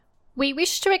We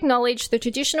wish to acknowledge the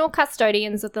traditional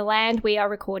custodians of the land we are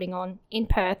recording on in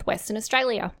Perth, Western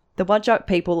Australia. The Whadjuk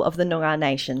people of the Noongar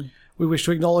Nation. We wish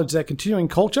to acknowledge their continuing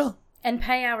culture. And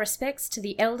pay our respects to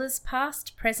the elders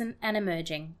past, present and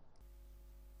emerging.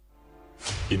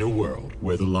 In a world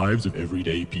where the lives of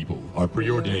everyday people are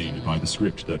preordained by the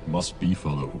script that must be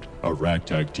followed, a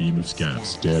ragtag team of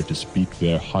scamps dare to speak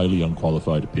their highly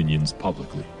unqualified opinions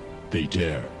publicly. They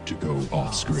dare to go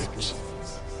off script.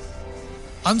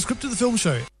 Unscripted, the film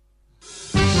show.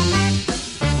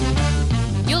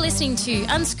 You're listening to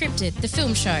Unscripted, the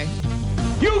film show.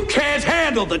 You can't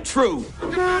handle the truth.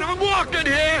 Man, I'm walking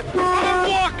here. I'm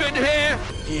walking here.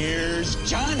 Here's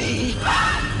Johnny.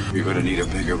 You're going to need a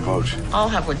bigger boat. I'll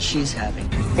have what she's having.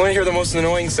 Want to hear the most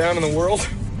annoying sound in the world?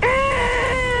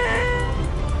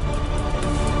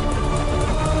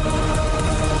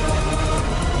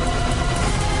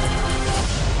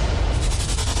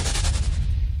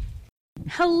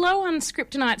 Hello,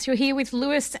 Unscriptonites. You're here with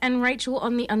Lewis and Rachel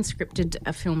on the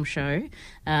Unscripted film show.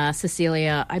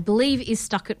 Cecilia, I believe, is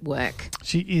stuck at work.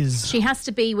 She is. She has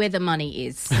to be where the money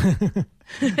is.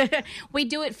 We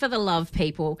do it for the love,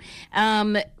 people.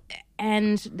 And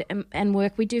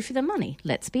work we do for the money,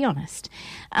 let's be honest.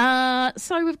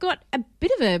 So we've got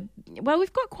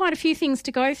we've got quite a few things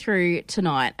to go through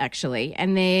tonight, actually,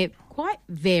 and they're quite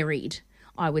varied,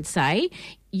 I would say.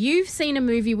 You've seen a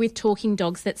movie with talking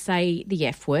dogs that say the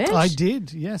F word. I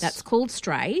did, yes. That's called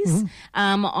Strays.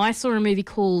 Mm-hmm. I saw a movie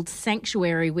called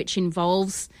Sanctuary, which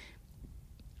involves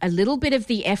a little bit of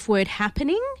the F word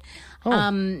happening.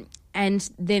 Oh. And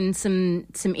then some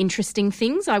interesting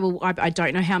things. I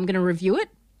don't know how I'm going to review it.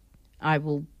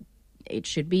 It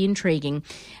should be intriguing.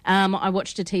 I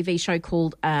watched a TV show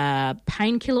called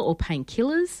Painkiller or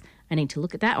Painkillers. I need to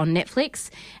look at that on Netflix.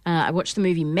 I watched the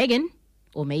movie Megan,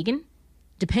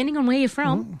 depending on where you're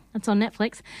from. That's on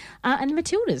Netflix. And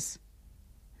Matildas.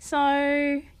 So,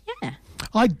 yeah.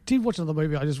 I did watch another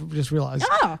movie. I just realised.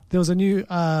 Oh. There was a new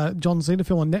John Cena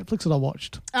film on Netflix that I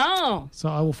watched. Oh. So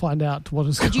I will find out what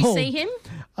it's called. Did you see him?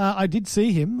 I did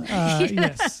see him.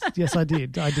 Yes. Yes, I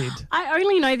did. I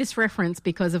only know this reference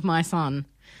because of my son.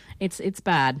 It's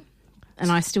bad.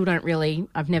 And I still don't really...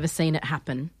 I've never seen it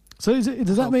happen. So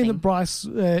does that mean that Bryce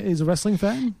is a wrestling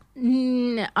fan?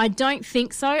 I don't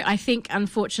think so. I think,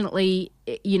 unfortunately,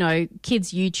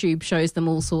 kids' YouTube shows them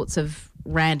all sorts of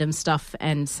random stuff,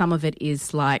 and some of it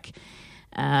is like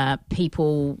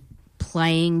people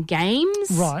playing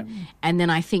games. Right. And then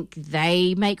I think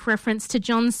they make reference to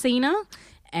John Cena.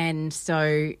 And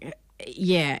so,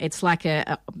 yeah, it's like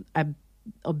a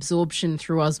absorption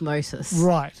through osmosis.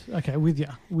 Right. Okay, with you.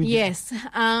 Yes.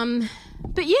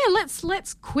 But yeah,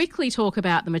 let's quickly talk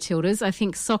about the Matildas. I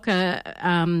think soccer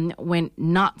went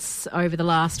nuts over the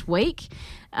last week.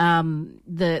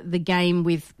 The game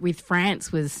with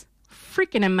France was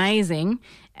freaking amazing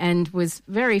and was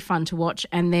very fun to watch.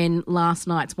 And then last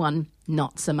night's one,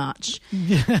 not so much.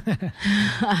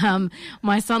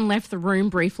 My son left the room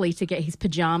briefly to get his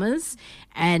pajamas,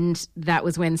 and that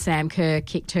was when Sam Kerr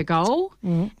kicked her goal.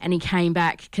 And he came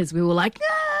back because we were like,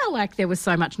 like there was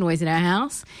so much noise in our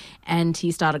house, and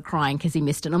he started crying because he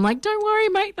missed it. And I'm like, don't worry,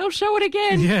 mate, they'll show it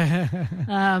again.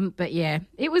 Yeah. But yeah,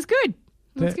 it was good.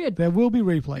 That's good. There will be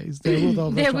replays.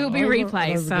 There will be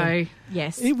replays. So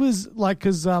yes, it was like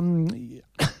because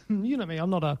you know me, I'm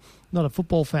not a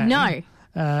football fan. No,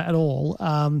 at all.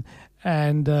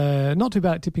 And not too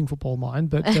bad at tipping football, mind,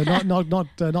 but not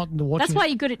watching. That's why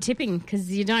you're good at tipping,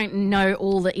 because you don't know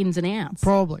all the ins and outs.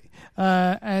 Probably.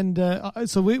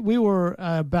 So we were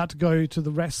about to go to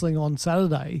the wrestling on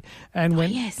Saturday and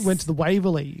went to the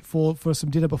Waverley for some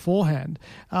dinner beforehand.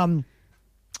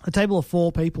 A table of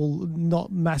 4 people,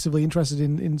 not massively interested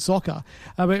in soccer,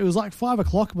 but it was like 5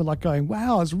 o'clock, and we're like going,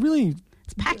 wow, it's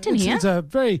packed in here. It's a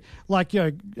very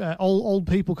old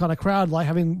people kind of crowd, like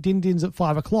having din-dins at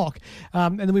 5 o'clock.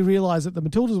 And then we realised that the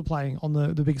Matildas were playing on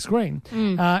the big screen,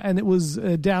 and it was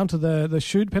down to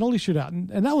the penalty shootout,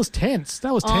 and that was tense.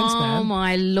 That was tense, man. Oh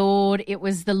my Lord! It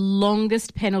was the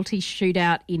longest penalty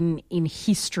shootout in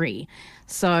history.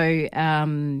 So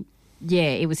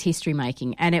it was history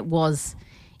making, and it was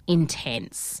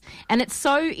intense. And it's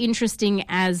so interesting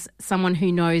as someone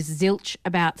who knows zilch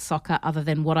about soccer other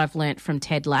than what I've learnt from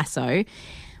Ted Lasso.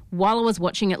 While I was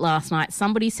watching it last night,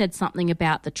 somebody said something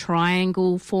about the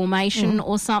triangle formation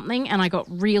or something, and I got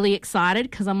really excited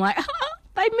because I'm like,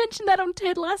 they mentioned that on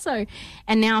Ted Lasso.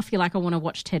 And now I feel like I want to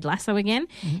watch Ted Lasso again.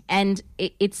 And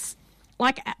it's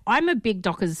like, I'm a big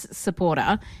Dockers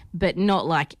supporter, but not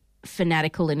like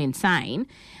fanatical and insane.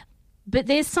 But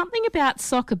there's something about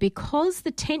soccer because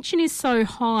the tension is so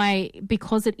high,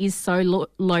 because it is so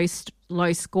low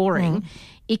scoring.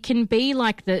 It can be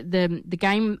like the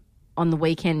game on the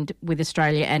weekend with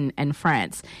Australia and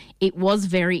France. It was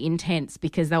very intense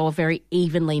because they were very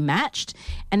evenly matched.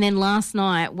 And then last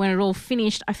night, when it all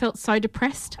finished, I felt so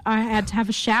depressed. I had to have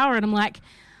a shower, and I'm like,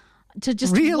 to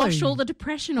just wash all the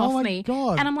depression off me.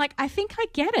 God. And I'm like, I think I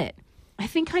get it. I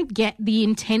think I get the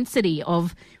intensity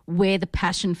of where the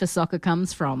passion for soccer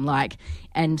comes from,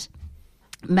 and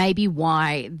maybe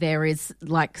why there is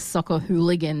soccer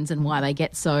hooligans and why they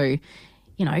get so,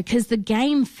 because the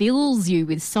game fills you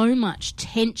with so much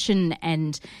tension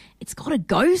and it's got to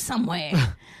go somewhere.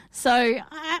 So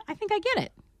I think I get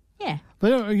it. Yeah.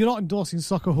 But you're not endorsing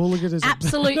soccer hooliganism.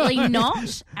 Absolutely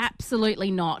not. Absolutely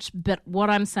not. But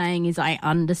what I'm saying is I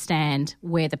understand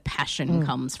where the passion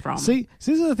comes from. See,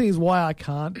 these are the things why I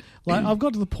can't. I've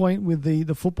got to the point with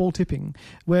the football tipping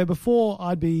where before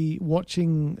I'd be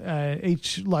watching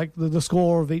each, the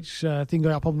score of each thing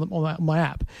going up on my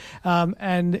app.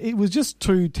 And it was just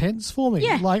too tense for me.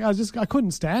 Yeah. I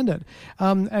couldn't stand it.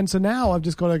 And so now I've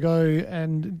just got to go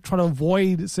and try to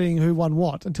avoid seeing who won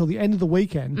what until the end of the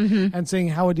weekend and seeing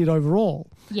how it did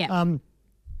overall. Yeah.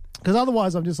 Because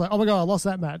otherwise I'm just like, oh my God, I lost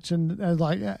that match. And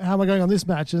how am I going on this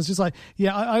match? And it's just like,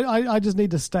 I just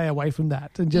need to stay away from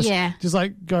that and just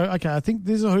go, okay, I think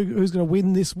this is who's going to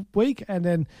win this week. And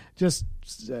then just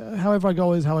however I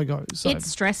go is how I go. So it's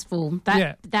stressful.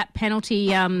 That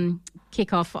penalty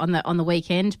kickoff on the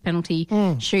weekend, penalty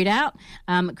shootout,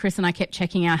 Chris and I kept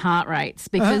checking our heart rates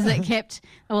because they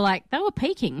were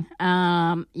peaking.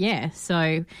 So,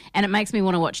 and it makes me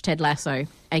want to watch Ted Lasso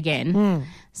again.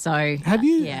 So have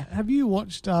you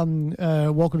watched Welcome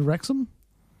to Wrexham?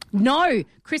 No,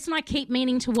 Chris and I keep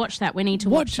meaning to watch that. We need to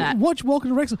watch that. Watch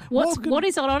Welcome to Wrexham. What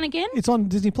is it on again? It's on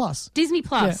Disney Plus. Disney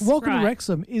Plus. Yeah, Welcome to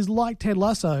Wrexham is like Ted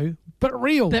Lasso, but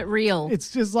real.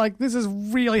 It's just like, this is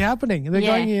really happening. They're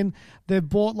going in, they've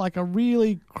bought a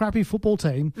really crappy football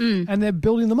team and they're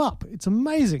building them up. It's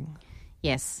amazing.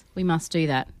 Yes, we must do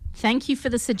that. Thank you for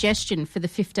the suggestion for the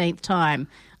 15th time.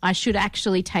 I should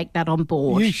actually take that on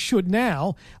board. You should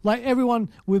now. Everyone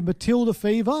with Matilda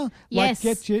fever, yes.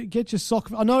 Get your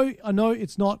soccer. I know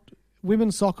it's not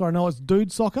women's soccer. I know it's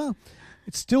dude soccer.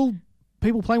 It's still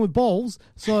people playing with balls,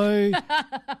 so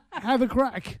have a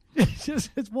crack. Just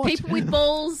watch. People with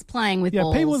balls playing with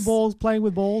balls. Yeah, people with balls playing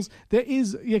with balls. There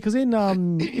is, because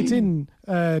it's in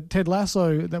Ted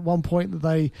Lasso at one point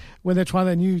that when they're trying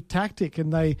their new tactic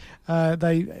and they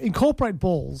incorporate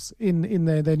balls in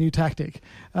their new tactic.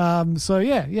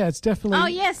 It's definitely. Oh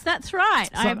yes, that's right.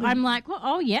 I'm like,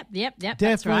 yep. Definitely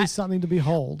that's right. something to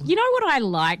behold. You know what I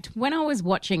liked when I was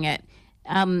watching it?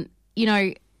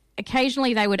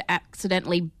 Occasionally they would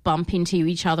accidentally bump into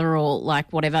each other or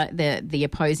whatever, the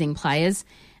opposing players,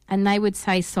 and they would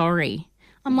say sorry.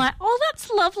 I'm like, oh, that's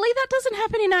lovely. That doesn't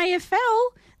happen in AFL.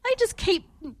 They just keep,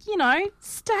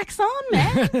 stacks on,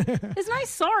 man. There's no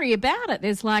sorry about it.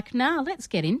 There's nah, let's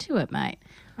get into it, mate.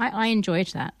 I enjoyed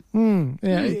that.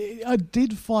 I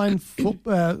did find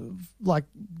the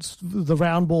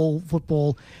round ball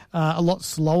football a lot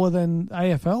slower than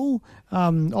AFL.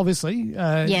 Obviously,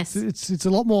 yes, it's a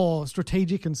lot more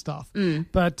strategic and stuff.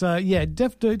 But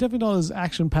definitely not as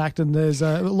action packed, and there's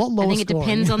a lot lower. I think scoring. It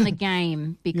depends on the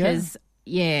game because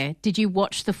did you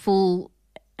watch the full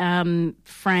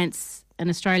France and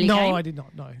Australia game? No, I did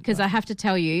not. No, because I have to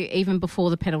tell you, even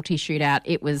before the penalty shootout,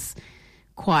 it was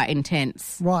quite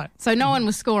intense. Right. So no one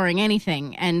was scoring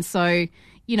anything. And so,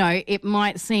 it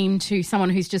might seem to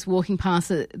someone who's just walking past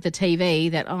the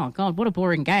TV that, oh, God, what a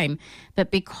boring game.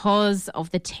 But because of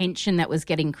the tension that was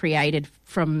getting created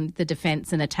from the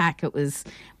defence and attack, it was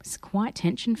quite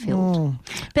tension-filled.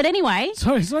 But anyway...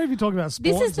 Sorry if you're talking about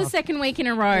sport. This is the second week in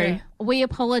a row. Yeah. We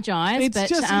apologise. It's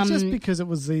just because it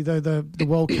was the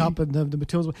World Cup and the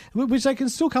Matildas, which they can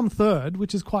still come third,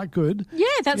 which is quite good. Yeah,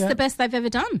 that's the best they've ever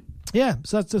done. Yeah,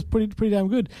 so that's just pretty damn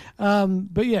good.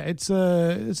 But yeah, it's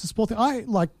a sport thing. I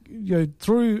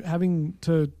through having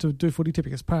to do footy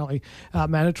tipping, it's apparently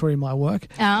mandatory in my work.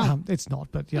 It's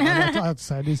not, but I have to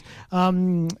say it is.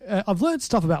 I've learned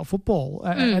stuff about football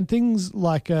and things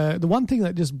like the one thing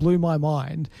that just blew my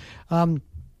mind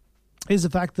is the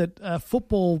fact that a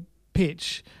football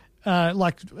pitch,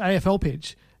 like AFL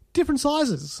pitch, different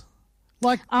sizes.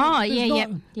 There's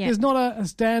not a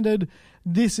standard.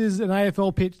 This is an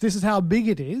AFL pitch. This is how big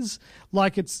it is.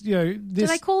 It's this. Do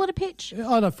they call it a pitch? I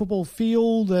don't know, football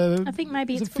field. I think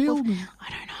maybe it's field. I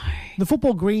don't know. The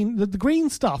football green, the green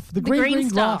stuff, the green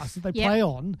stuff. grass that they play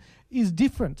on is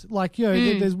different. Like,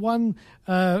 there's one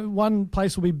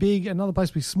place will be big, another place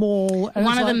will be small. And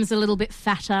one of them's a little bit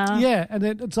fatter. Yeah, and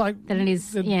then it's like... Than it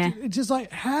is, It's just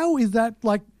like, how is that,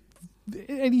 like,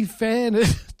 any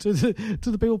fairness to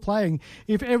the people playing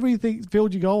if everything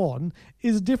field you go on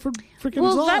is different freaking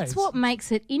size? Well, that's what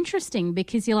makes it interesting,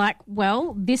 because you're like,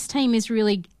 well, this team is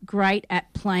really great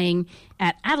at playing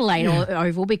at Adelaide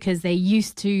Oval because they're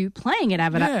used to playing at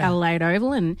Adelaide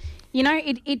Oval, and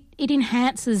it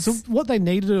enhances. So what they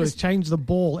need to do is change the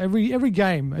ball every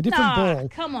game, a different ball.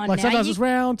 Come on, like now. sometimes it's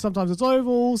round, sometimes it's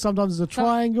oval, sometimes it's a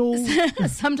triangle.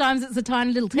 Sometimes it's a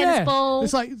tiny little tennis ball.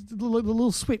 It's like the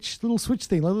little switch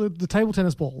thing, like the table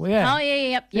tennis ball. Yeah. Oh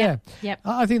yeah, yep.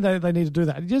 I think they need to do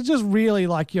that. Just really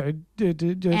like turn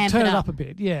it up a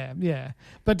bit. Yeah.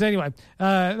 But anyway,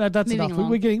 that's Moving enough. along.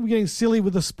 We're getting silly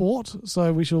with the sport,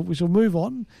 so we shall move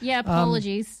on. Yeah,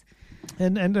 apologies.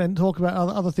 And talk about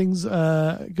other things,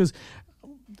 because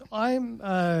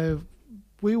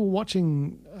we were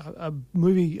watching a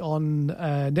movie on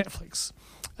Netflix,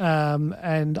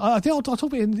 and I think I'll talk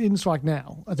about Hidden Strike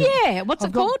now. Yeah, what's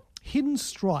it called? Hidden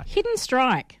Strike. Hidden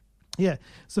Strike. Yeah,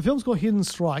 so the film's called Hidden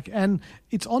Strike, and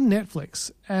it's on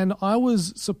Netflix, and I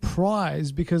was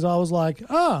surprised because I was like,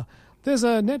 there's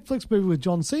a Netflix movie with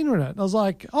John Cena in it. I was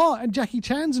like, and Jackie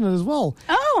Chan's in it as well.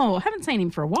 Oh, I haven't seen him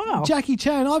for a while. Jackie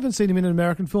Chan, I haven't seen him in an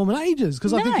American film in ages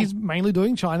because I think he's mainly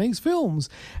doing Chinese films.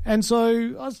 And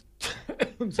so I was...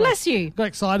 Bless you. Got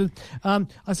excited. I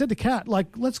said to Kat,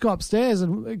 like, let's go upstairs,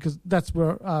 and because that's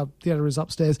where theatre is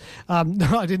upstairs.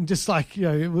 No, I didn't just I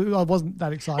wasn't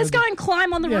that excited. Let's go and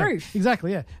climb on the roof.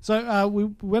 Exactly, yeah. So we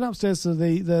went upstairs to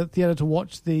the theatre to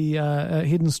watch the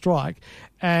Hidden Strike,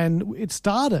 and it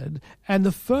started, and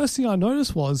the first thing I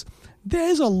noticed was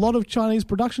there's a lot of Chinese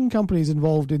production companies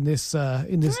involved in this there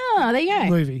you go.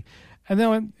 Movie. And then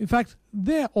I went, in fact,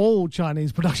 they're all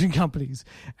Chinese production companies.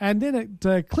 And then it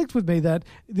clicked with me that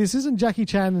this isn't Jackie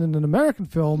Chan in an American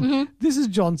film. Mm-hmm. This is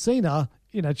John Cena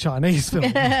in a Chinese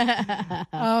film.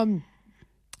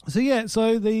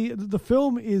 So the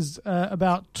film is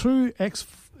about two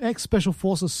ex-Special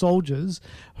Forces soldiers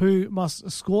who must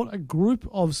escort a group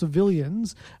of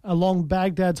civilians along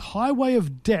Baghdad's highway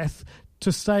of death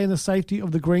to stay in the safety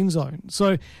of the Green Zone.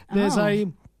 So there's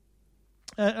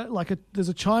there's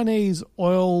a Chinese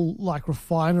oil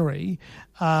refinery,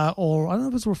 or I don't know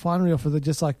if it's a refinery or if they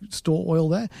just store oil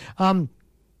there.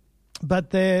 But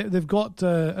they've got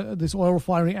this oil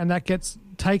refinery, and that gets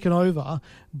taken over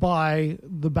by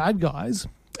the bad guys.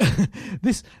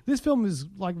 This film is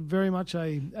very much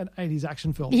an 80s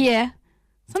action film. Yeah,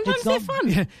 sometimes they're fun.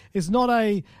 Yeah, it's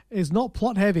not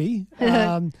plot heavy,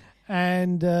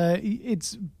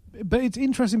 But it's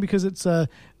interesting because it's a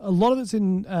lot of it's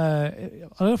in I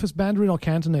don't know if it's Mandarin or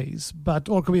Cantonese, or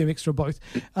it could be a mixture of both.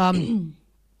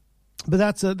 But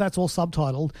that's all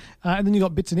subtitled, and then you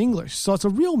got bits in English, so it's a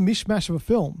real mishmash of a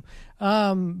film.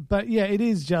 But yeah, it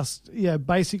is just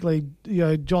basically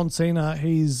John Cena,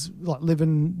 he's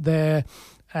living there,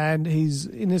 and he's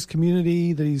in this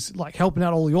community that he's helping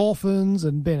out all the orphans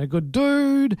and being a good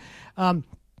dude.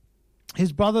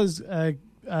 His brother's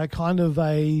kind of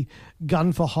a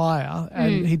gun for hire,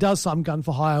 and he does some gun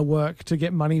for hire work to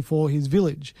get money for his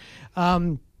village.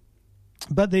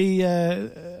 But the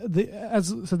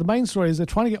main story is they're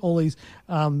trying to get all these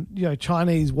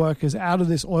Chinese workers out of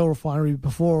this oil refinery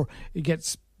before it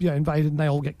gets invaded and they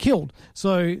all get killed.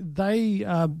 So they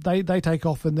take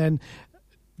off, and then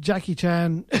Jackie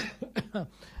Chan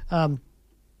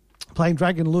playing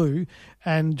Dragon Liu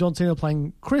and John Cena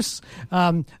playing Chris,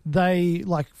 they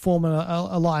form an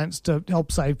alliance to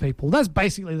help save people. That's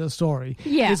basically the story.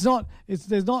 Yeah, there's not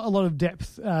a lot of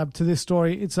depth to this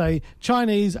story. It's a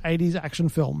Chinese 80s action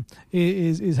film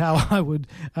is how I would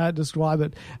describe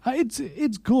it.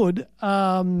 It's good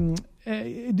in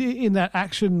that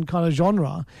action kind of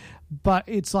genre. But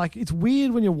it's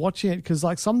weird when you're watching it because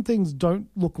some things don't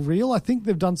look real. I think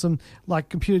they've done some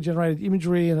computer generated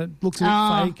imagery and it looks a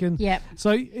bit fake. And so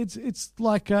it's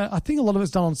I think a lot of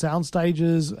it's done on sound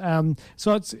stages.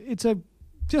 So it's a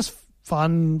just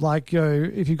fun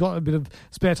if you've got a bit of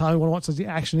spare time and want to watch something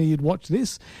actiony, you'd watch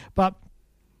this. But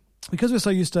because we're so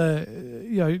used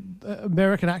to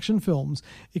American action films,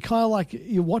 it kind of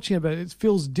you're watching it, but it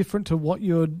feels different to what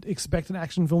you'd expect an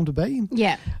action film to be.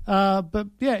 Yeah. But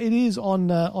yeah, it is on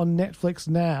Netflix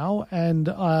now, and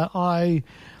I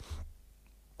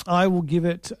will give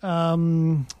it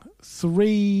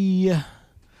 3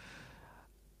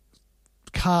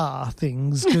 car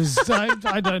things because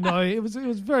I don't know. It was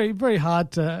very very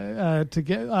hard to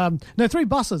get. No, 3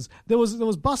 buses. There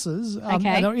was buses. And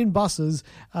they were in buses,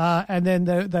 and then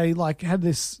they like had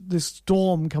this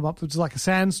storm come up, which is like a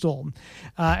sandstorm,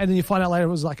 and then you find out later it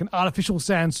was like an artificial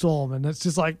sandstorm, and it's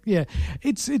just like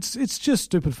it's just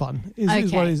stupid fun.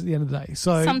 Is what it is at the end of the day.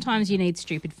 So sometimes you need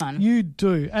stupid fun. You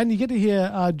do, and you get to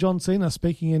hear John Cena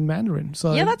speaking in Mandarin.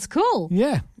 So yeah, that's cool.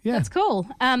 Yeah. That's cool.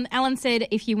 Alan said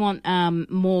if you want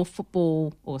more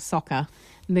football or soccer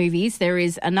movies, there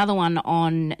is another one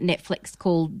on Netflix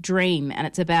called Dream, and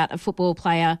it's about a football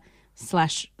player /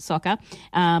 soccer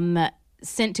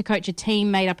sent to coach a team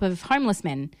made up of homeless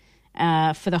men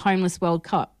for the Homeless World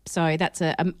Cup. So that's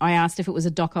I asked if it was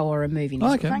a doco or a movie. And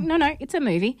okay. Like, no, it's a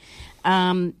movie.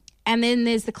 And then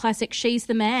there's the classic She's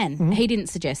the Man. Mm-hmm. He didn't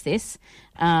suggest this.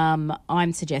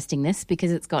 I'm suggesting this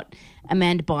because it's got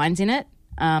Amanda Bynes in it.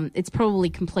 It's probably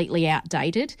completely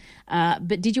outdated.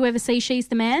 But did you ever see She's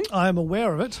the Man? I am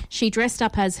aware of it. She dressed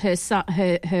up as her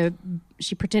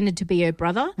she pretended to be her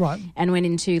brother. Right. And went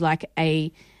into like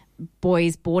a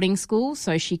boys' boarding school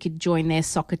so she could join their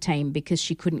soccer team because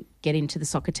she couldn't get into the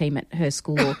soccer team at her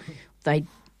school. Or they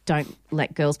don't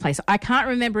let girls play. So I can't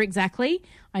remember exactly.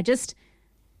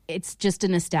 It's just a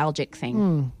nostalgic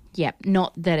thing. Yep,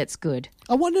 not that it's good.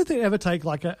 I wonder if they ever take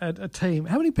like a team.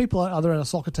 How many people are there in a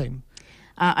soccer team?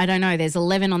 I don't know. There's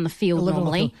 11 on the field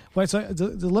normally. Wait, so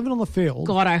there's 11 on the field?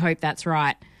 God, I hope that's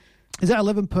right. Is that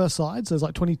 11 per side? So there's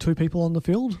like 22 people on the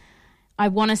field? I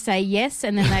want to say yes,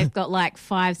 and then they've got like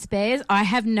 5 spares. I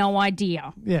have no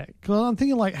idea. Yeah, because I'm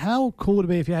thinking like how cool would it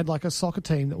be if you had like a soccer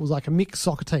team that was like a mixed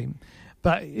soccer team,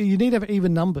 but you need to have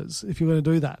even numbers if you're going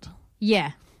to do that.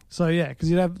 Yeah. So yeah,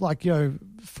 because you'd have like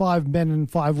 5 men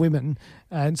and 5 women,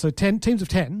 and so 10 teams of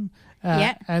 10.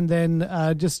 And then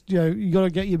you got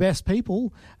to get your best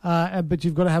people, but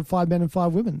you've got to have 5 men and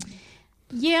 5 women.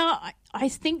 Yeah, I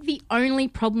think the only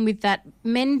problem with that,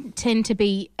 men tend to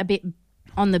be a bit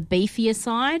on the beefier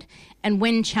side, and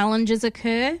when challenges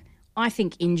occur, I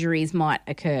think injuries might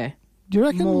occur. Do you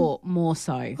reckon more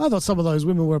so? I thought some of those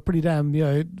women were pretty damn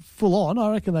full on.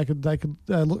 I reckon they could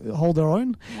hold their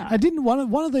own. No. I didn't one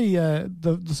of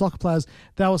the soccer players.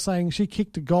 They were saying she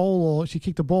kicked a goal or she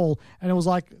kicked a ball, and it was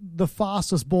like the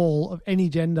fastest ball of any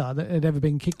gender that had ever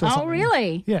been kicked. Or something. Oh,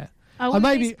 really? Yeah. I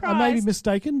may be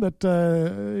mistaken, but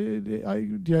correct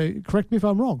me if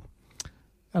I'm wrong.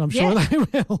 And I'm sure they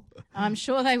will. I'm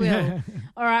sure they will. Yeah.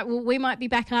 All right. Well, we might be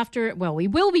back after. Well, we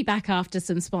will be back after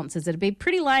some sponsors. It'd be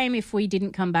pretty lame if we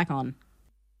didn't come back on.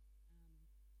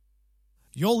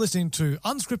 You're listening to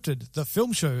Unscripted, the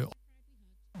film show.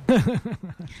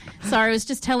 Sorry, I was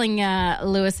just telling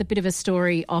Lewis a bit of a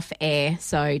story off air.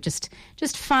 So just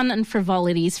fun and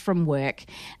frivolities from work.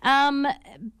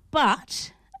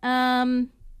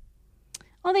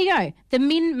 Oh, there you go. The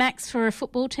min max for a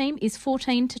football team is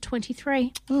 14 to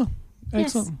 23. Oh,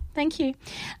 excellent. Yes, thank you.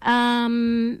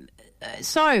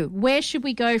 So where should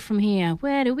we go from here?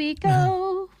 Where do we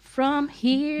go from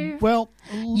here? Well,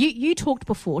 you talked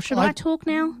before. Should I talk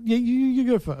now? Yeah, you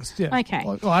go first. Yeah. Okay.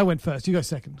 I went first. You go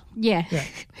second. Yeah.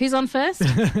 Who's on first?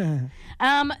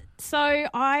 So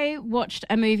I watched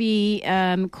a movie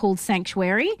called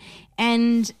Sanctuary,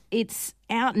 and it's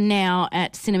out now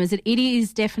at cinemas. It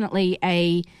is definitely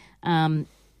a, I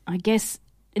guess,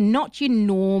 not your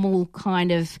normal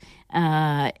kind of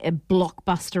a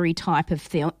blockbustery type of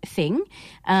thing.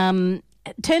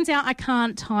 It turns out I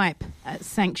can't type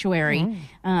Sanctuary.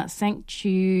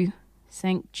 Sanctuary.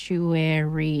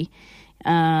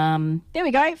 There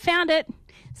we go. Found it.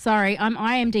 Sorry, I'm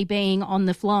IMDbing on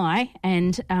the fly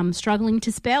and struggling to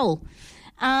spell.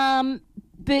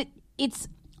 But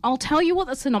I'll tell you what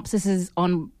the synopsis is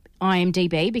on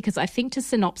IMDb, because I think to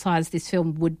synopsize this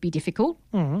film would be difficult.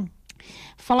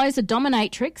 Follows a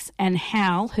dominatrix and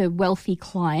Hal, her wealthy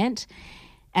client,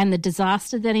 and the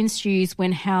disaster that ensues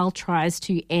when Hal tries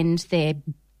to end their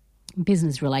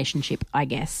business relationship, I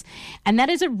guess. And that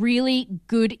is a really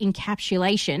good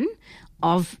encapsulation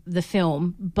of the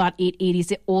film, but it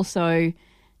is also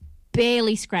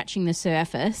barely scratching the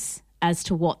surface as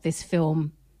to what this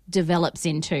film develops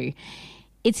into.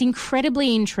 It's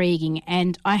incredibly intriguing,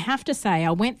 and I have to say, I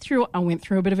went through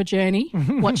a bit of a journey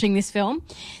watching this film.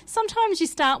 Sometimes you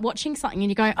start watching something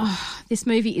and you go, oh, this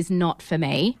movie is not for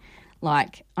me.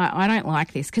 Like, I don't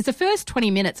like this. Because the first 20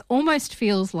 minutes almost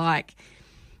feels like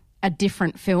a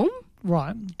different film.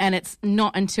 Right. And it's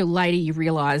not until later you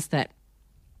realise that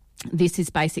this is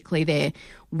basically their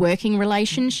working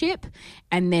relationship,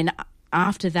 and then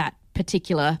after that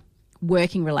particular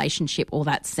working relationship or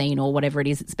that scene or whatever it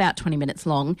is, it's about 20 minutes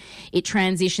long, it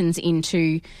transitions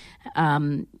into,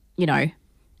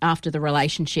 after the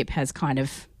relationship has kind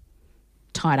of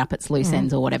tied up its loose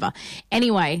ends or whatever.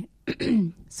 Anyway,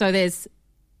 so there's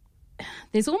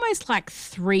almost like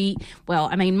three. Well,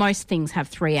 I mean, most things have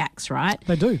 3 acts, right?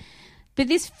 They do. But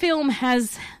this film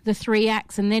has the 3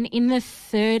 acts, and then in the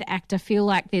 3rd act, I feel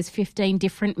like there's 15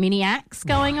 different mini acts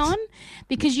going on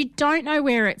because you don't know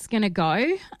where it's going to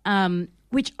go,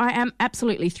 which I am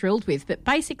absolutely thrilled with. But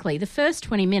basically, the first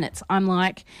 20 minutes, I'm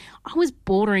like, I was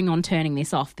bordering on turning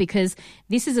this off because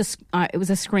this is it was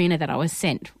a screener that I was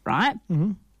sent, right?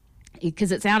 Mm-hmm.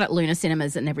 Because it's out at Luna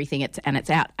Cinemas and everything, it's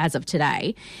out as of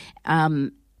today,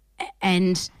 and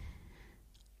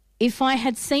if I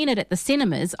had seen it at the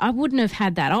cinemas, I wouldn't have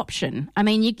had that option. I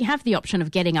mean, you have the option of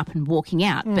getting up and walking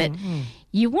out, but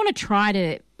you want to try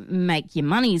to make your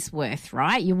money's worth,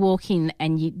 right? You walk in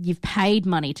and you've paid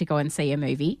money to go and see a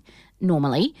movie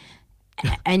normally,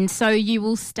 and so you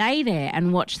will stay there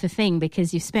and watch the thing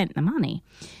because you've spent the money.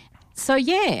 So,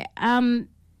 yeah,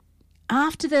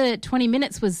 after the 20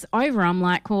 minutes was over, I'm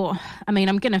like, well, I mean,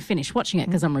 I'm going to finish watching it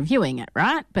because I'm reviewing it,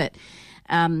 right? But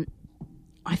I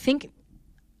think...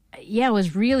 yeah, I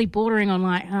was really bordering on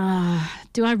like,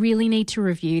 do I really need to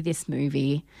review this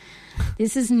movie?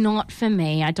 This is not for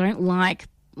me. I don't like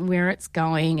where it's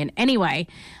going. And anyway,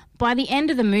 by the end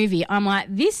of the movie, I'm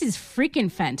like, this is freaking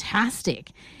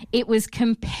fantastic. It was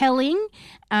compelling.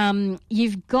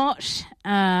 You've got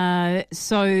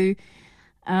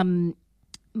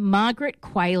Margaret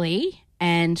Qualley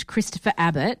and Christopher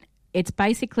Abbott. It's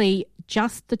basically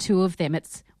just the two of them.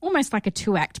 It's almost like a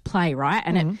 2-act play, right?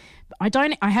 And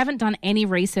I haven't done any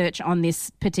research on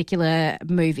this particular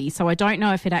movie, so I don't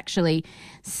know if it actually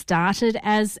started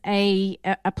as a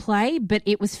play, but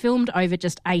it was filmed over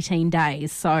just 18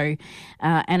 days. So,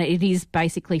 and it is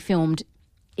basically filmed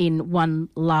in one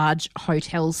large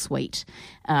hotel suite.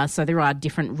 So there are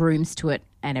different rooms to it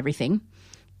and everything.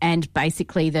 And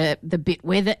basically the bit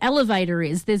where the elevator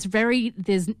is,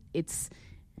 it's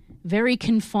very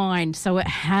confined, so it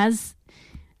has...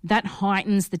 that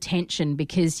heightens the tension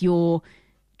because you're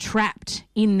trapped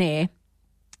in there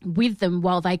with them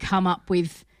while they come up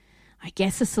with, I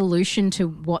guess, a solution to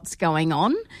what's going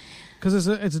on. Because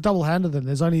it's a double-hander then.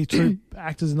 There's only 2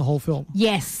 actors in the whole film.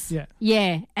 Yes.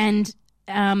 Yeah. And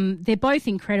they're both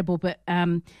incredible, but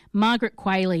Margaret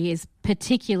Qualley is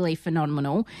particularly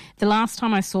phenomenal. The last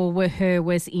time I saw her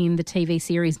was in the TV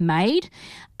series Maid,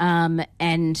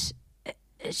 and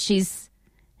she's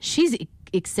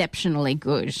exceptionally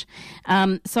good.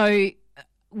 So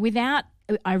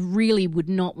I really would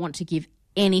not want to give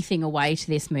anything away to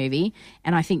this movie,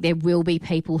 and I think there will be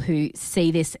people who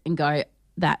see this and go,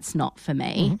 that's not for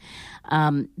me.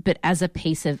 But as a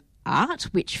piece of art,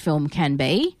 which film can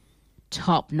be,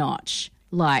 top notch,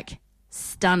 like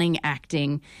stunning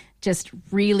acting, just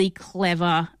really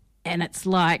clever, and it's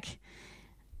like,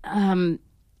 do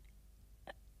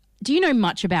you know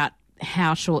much about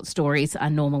how short stories are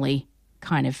normally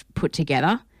kind of put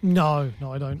together? No,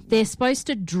 I don't. They're supposed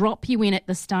to drop you in at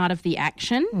the start of the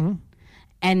action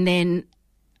and then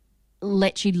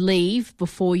let you leave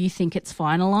before you think it's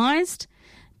finalised.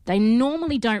 They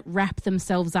normally don't wrap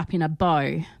themselves up in a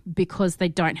bow because they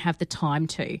don't have the time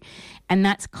to. And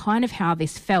that's kind of how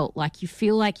this felt. Like you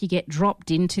feel like you get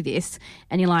dropped into this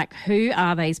and you're like, who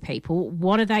are these people?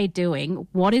 What are they doing?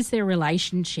 What is their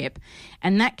relationship?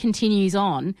 And that continues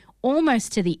on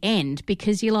almost to the end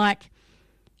because you're like,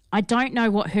 I don't know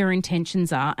what her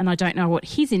intentions are and I don't know what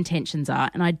his intentions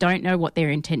are and I don't know what their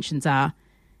intentions are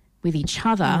with each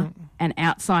other and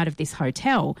outside of this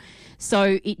hotel.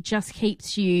 So it just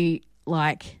keeps you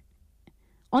like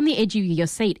on the edge of your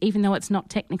seat, even though it's not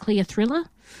technically a thriller.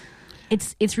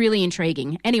 It's really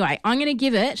intriguing. Anyway, I'm going to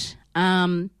give it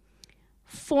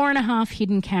 4.5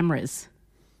 hidden cameras.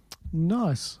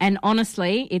 Nice. And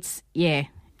honestly, it's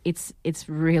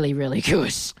really, really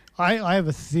good. I have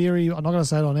a theory. I'm not going to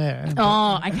say it on air.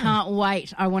 Oh, I can't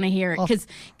wait. I want to hear it.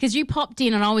 Because you popped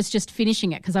in and I was just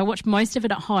finishing it because I watched most of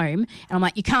it at home. And I'm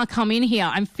like, you can't come in here.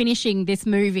 I'm finishing this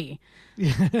movie.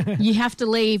 You have to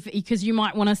leave because you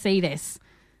might want to see this.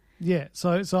 Yeah.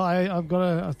 So I've got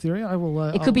a theory. I will.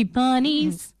 It could be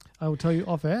bunnies. I will tell you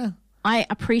off air. I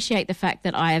appreciate the fact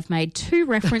that I have made 2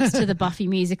 references to the Buffy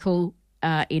musical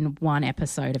in one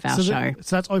episode of our show.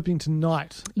 So that's opening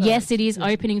tonight. Yes, it is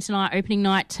opening tonight, opening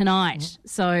night tonight.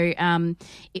 So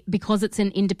because it's an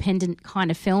independent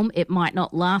kind of film, it might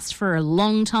not last for a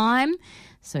long time.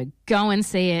 So go and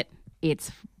see it.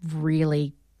 It's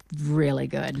really, really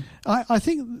good. I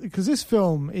think because this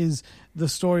film is the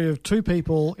story of 2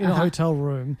 people in a hotel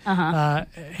room.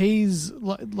 He's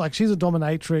like she's a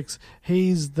dominatrix.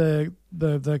 He's the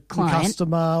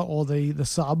customer or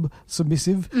the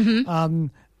submissive.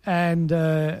 and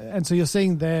so you're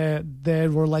seeing their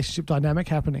relationship dynamic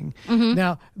happening.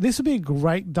 Now, this would be a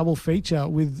great double feature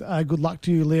with Good Luck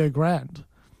to You, Leo Grand.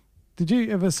 Did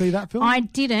you ever see that film? I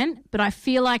didn't, but I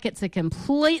feel like it's a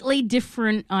completely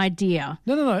different idea.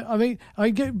 No. I mean,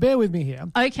 bear with me here.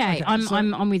 Okay,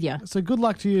 I'm with you. So, Good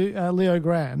Luck to You, Leo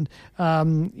Grand,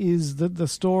 is the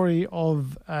story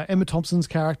of Emma Thompson's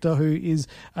character, who is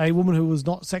a woman who was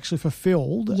not sexually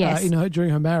fulfilled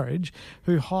during her marriage,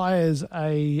 who hires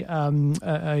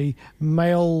a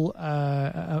male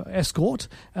escort,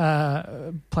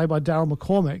 played by Daryl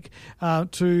McCormick,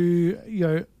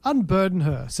 to unburden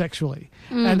her sexually,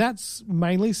 and that's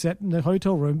mainly set in a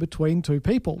hotel room between two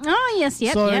people. Oh yes,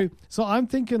 yep. So I'm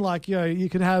thinking like you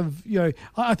could have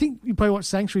I think you probably watch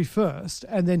Sanctuary first,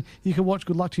 and then you can watch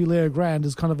Good Luck to You, Leo Grand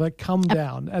as kind of a come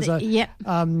down, as an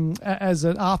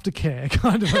aftercare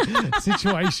kind of a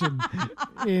situation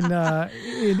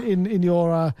in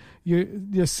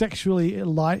your sexually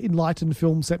enlightened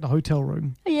film set in a hotel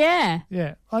room. Yeah.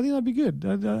 I think that'd be good.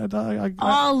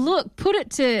 Look, put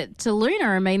it to Luna.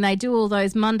 I mean, they do all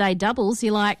those Monday doubles.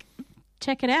 You're like,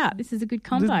 check it out. This is a good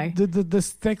combo. The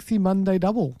sexy Monday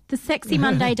double. The sexy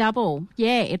Monday double.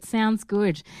 Yeah, it sounds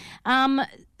good.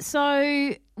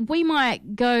 So we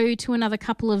might go to another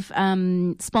couple of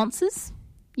sponsors.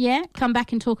 Yeah, come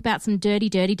back and talk about some dirty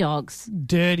dogs.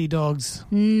 Dirty dogs.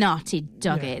 Naughty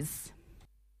doggies. Yeah.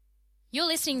 You're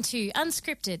listening to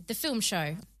Unscripted, the film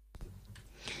show.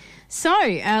 So,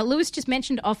 Lewis just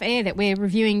mentioned off air that we're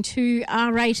reviewing 2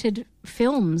 R-rated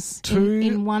films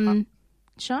in one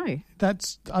show.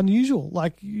 That's unusual.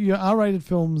 Like, your R-rated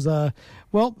films do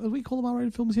we call them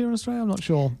R-rated films here in Australia? I'm not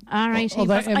sure. R-rated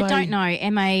plus, I don't know.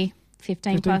 MA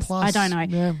 15 plus. I don't know.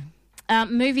 Yeah.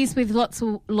 Movies with lots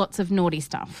of naughty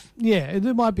stuff. Yeah, it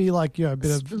might be like a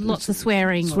bit of lots of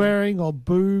swearing, or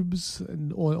boobs,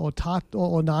 and or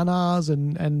nanas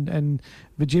and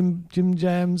the Jim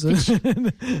Jams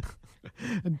and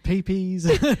peepees.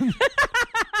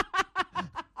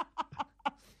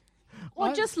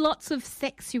 Or just lots of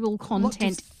sexual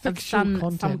content of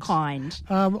some kind.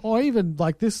 Or even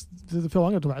like this, the film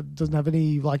I'm going to talk about doesn't have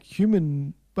any like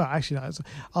human. Well, actually, no.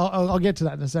 I'll get to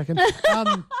that in a second.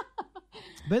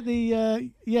 But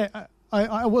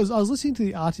I was listening to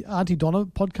the Auntie Donna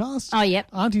podcast. Oh, yep.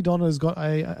 Auntie Donna's got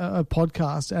a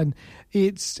podcast, and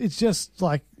it's just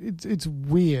like it's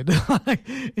weird.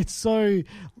 It's so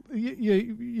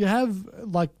you have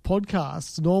like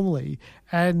podcasts normally,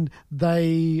 and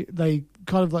they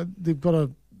kind of like they've got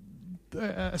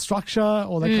a structure,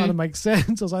 or they kind of make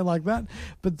sense or something like that.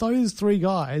 But those 3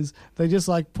 guys, they just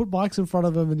like put mics in front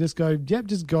of them and just go, yep,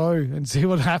 just go and see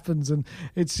what happens. And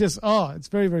it's just, it's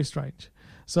very, very strange.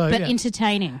 So, but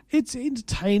entertaining. It's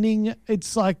entertaining.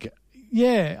 It's like,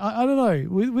 I don't know.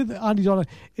 With Auntie Donna,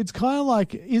 it's kind of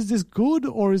like, is this good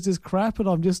or is this crap? And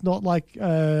I'm just not like,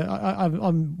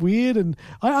 I'm weird, and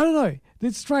I don't know.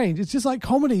 It's strange. It's just like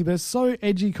comedy, but it's so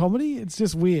edgy comedy. It's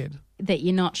just weird. That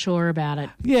you're not sure about it.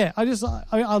 Yeah, I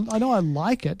know I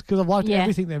like it because I've liked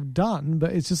everything they've done,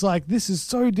 but it's just like, this is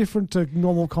so different to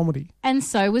normal comedy. And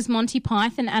so was Monty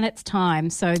Python at its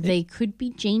time, so they could be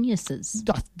geniuses.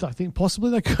 I think possibly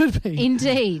they could be.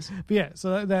 Indeed. But yeah,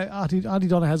 so Auntie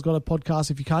Donna has got a podcast.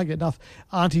 If you can't get enough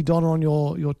Auntie Donna on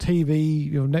your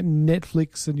TV, your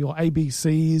Netflix and your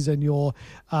ABCs and your,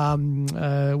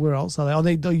 where else are they? On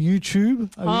the YouTube.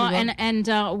 And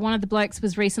one of the blokes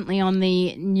was recently on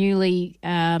the newly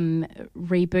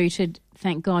rebooted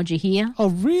Thank God You're Here. Oh,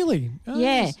 really? Oh,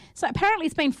 yeah. Yes. So apparently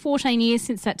it's been 14 years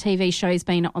since that TV show's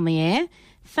been on the air.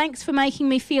 Thanks for making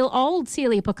me feel old,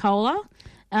 Celia Piccola.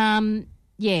 We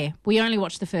only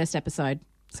watched the first episode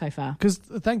so far. Because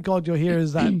Thank God You're Here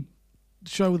is that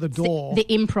show with a door. The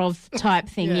improv type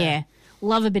thing, yeah.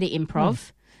 Love a bit of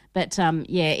improv. But,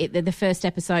 the first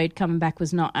episode coming back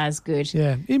was not as good.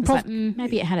 Yeah. Improv,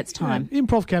 maybe it had its time. Yeah,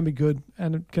 improv can be good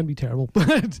and it can be terrible.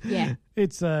 But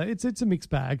it's a mixed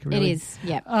bag, really. It is,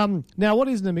 yeah. Now, what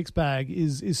isn't a mixed bag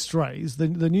is Strays, the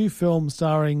new film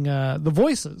starring the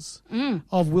voices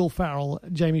of Will Ferrell,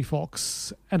 Jamie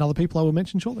Foxx, and other people I will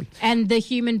mention shortly. And the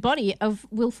human body of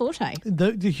Will Forte.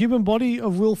 The human body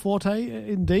of Will Forte,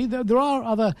 indeed. There are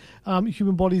other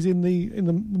human bodies in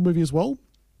the movie as well.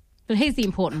 But he's the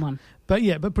important one.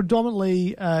 But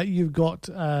predominantly you've got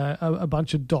a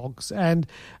bunch of dogs. And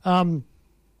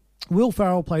Will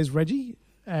Ferrell plays Reggie,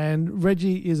 and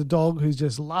Reggie is a dog who's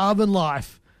just loving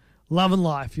life,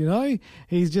 you know.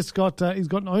 He's just got he's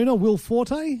got an owner, Will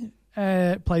Forte,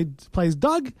 plays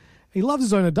Doug. He loves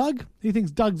his owner, Doug. He thinks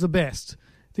Doug's the best.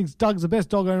 He thinks Doug's the best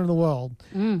dog owner in the world.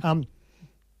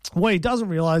 what he doesn't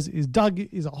realize is Doug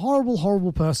is a horrible,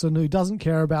 horrible person who doesn't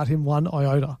care about him one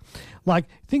iota. Like,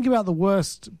 think about the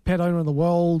worst pet owner in the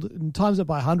world and times it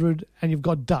by 100, and you've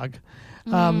got Doug.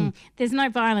 There's no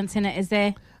violence in it, is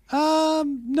there?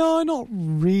 No, not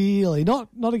really.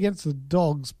 Not against the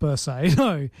dogs per se.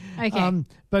 No. Okay.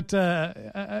 So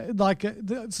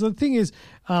the thing is,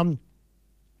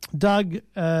 Doug,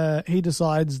 he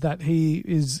decides that he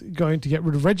is going to get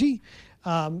rid of Reggie.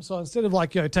 So instead of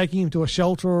taking him to a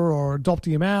shelter or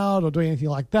adopting him out or doing anything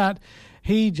like that,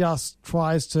 he just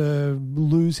tries to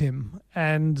lose him.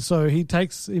 And so he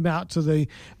takes him out to the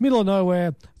middle of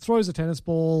nowhere, throws a tennis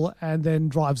ball, and then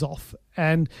drives off.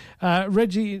 And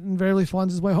Reggie invariably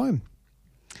finds his way home.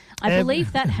 I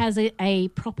believe that has a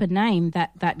proper name,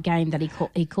 that game that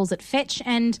he calls it Fetch,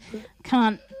 and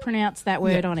can't pronounce that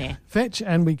word on air. Fetch,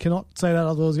 and we cannot say that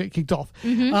otherwise we get kicked off.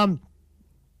 Mm-hmm.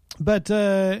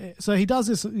 So he does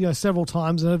this several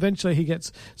times, and eventually he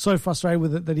gets so frustrated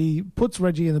with it that he puts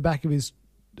Reggie in the back of his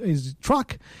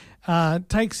truck,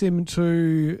 takes him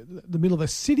to the middle of a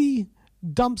city,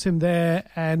 dumps him there,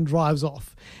 and drives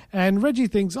off. And Reggie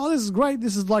thinks, oh, this is great.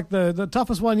 This is like the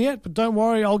toughest one yet, but don't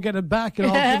worry, I'll get it back and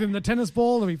I'll give him the tennis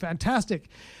ball. It'll be fantastic.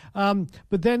 But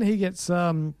then he gets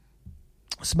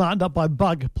smartened up by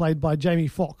Bug, played by Jamie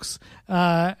Foxx.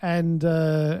 And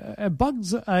Bug's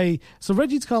so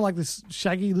Reggie's kind of like this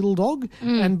shaggy little dog,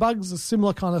 and Bug's a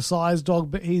similar kind of size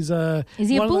dog, but he's a... Is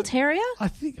he a bull terrier? I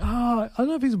think, I don't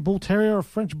know if he's a bull terrier or a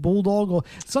French bulldog or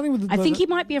something with... I think he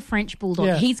might be a French bulldog.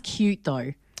 Yeah. He's cute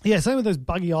though. Yeah, same with those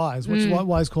buggy eyes, which is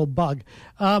why he's called Bug.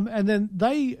 And then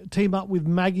they team up with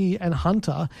Maggie and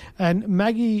Hunter, and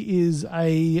Maggie is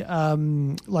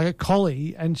a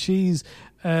collie, and she's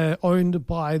owned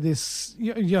by this,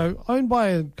 owned by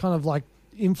a kind of like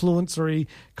influencery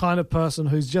kind of person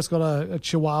who's just got a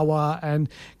chihuahua and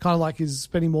kind of like is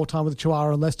spending more time with the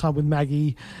chihuahua and less time with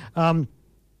Maggie.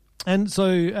 And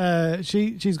so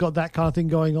she's got that kind of thing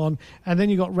going on. And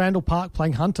then you got Randall Park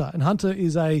playing Hunter. And Hunter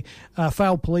is a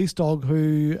failed police dog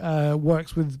who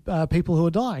works with people who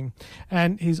are dying.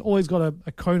 And he's always got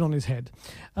a cone on his head.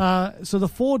 So the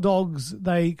four dogs,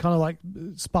 they kind of like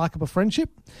spark up a friendship.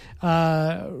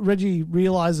 Reggie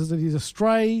realizes that he's a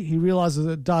stray. He realizes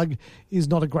that Doug is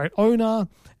not a great owner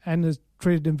and has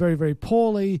treated him very, very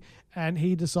poorly. And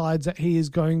he decides that he is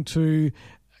going to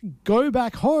go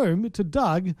back home to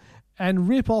Doug and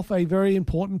rip off a very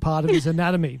important part of his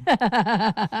anatomy.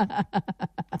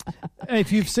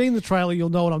 If you've seen the trailer, you'll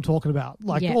know what I'm talking about.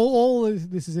 Like all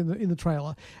of this is in the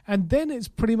trailer, and then it's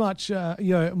pretty much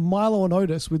Milo and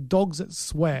Otis with dogs that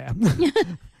swear.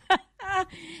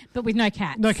 But with no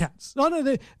cats. No cats.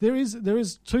 No. There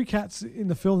is two cats in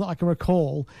the film that I can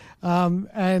recall,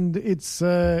 and it's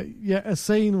a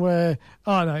scene where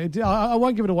I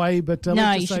won't give it away, but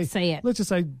you should see it. Let's just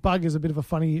say Bug is a bit of a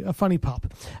funny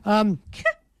pup.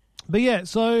 But yeah,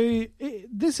 so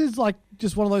this is like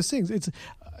just one of those things. It's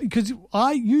because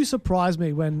you surprised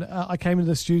me when I came into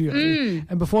the studio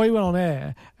and before you went on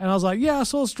air, and I was like, yeah, I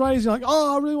saw Strays. You're like,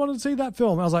 oh, I really wanted to see that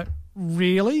film. And I was like,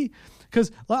 really?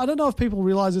 Because I don't know if people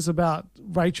realize this about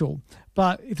Rachel,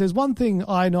 but if there's one thing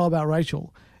I know about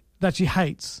Rachel that she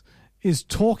hates is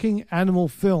talking animal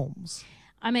films.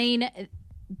 I mean,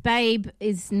 Babe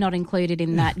is not included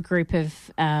in that group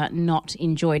of not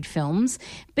enjoyed films.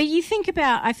 But you think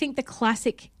about, I think the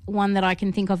classic one that I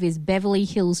can think of is Beverly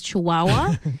Hills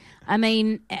Chihuahua. I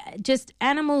mean, just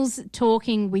animals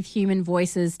talking with human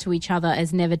voices to each other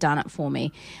has never done it for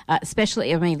me.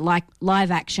 Especially, I mean, like live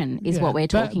action is what we're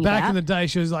talking about. Back in the day,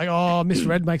 she was like, oh,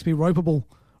 Mr. Ed makes me ropeable.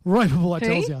 Ropeable, I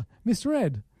tells you. Mr.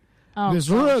 Ed. Oh,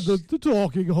 Mr. Ed, the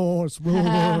talking horse.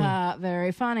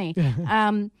 Very funny.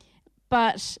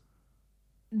 But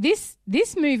this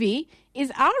movie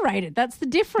is R-rated. That's the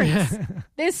difference.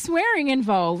 There's swearing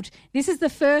involved. This is the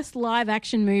first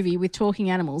live-action movie with talking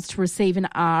animals to receive an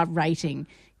R rating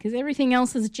because everything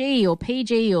else is G or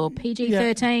PG or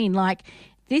PG-13. Like,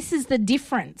 this is the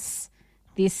difference.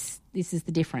 This is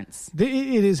the difference.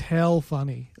 It is hell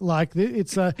funny. Like,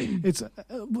 it's an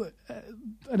hour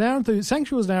and 30.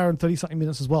 Sanctuary was an hour and 30-something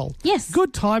minutes as well. Yes.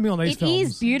 Good timing on these films. It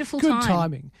is beautiful Good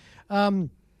timing.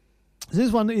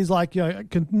 This one is like, a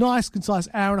nice, concise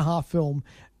hour-and-a-half film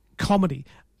comedy.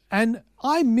 And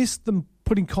I miss them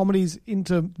putting comedies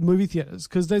into movie theatres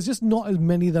because there's just not as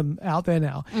many of them out there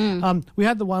now. We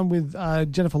had the one with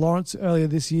Jennifer Lawrence earlier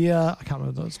this year. I can't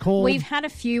remember what it's called. We've had a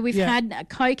few. We've had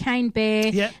Cocaine Bear.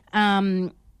 Yeah.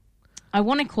 I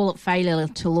want to call it Failure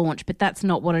to Launch, but that's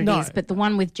not what it is. But the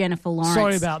one with Jennifer Lawrence.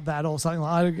 Sorry about that or something.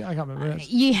 I can't remember.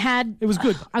 You had... It was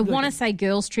good. I want to say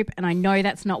Girls Trip, and I know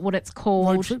that's not what it's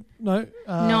called. Road Trip? No.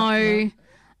 No.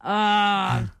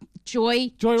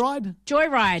 Joyride?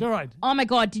 Joyride. Oh, my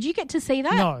God. Did you get to see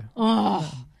that? No.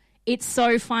 Oh, it's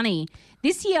so funny.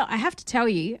 This year, I have to tell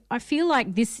you, I feel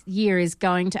like this year is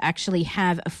going to actually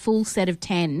have a full set of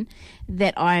 10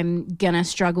 that I'm going to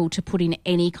struggle to put in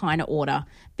any kind of order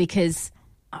because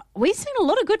we've seen a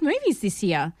lot of good movies this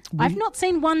year. I've not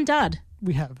seen one dud.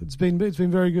 We have. It's been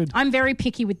very good. I'm very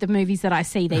picky with the movies that I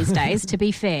see these days, to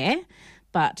be fair,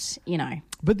 but, you know.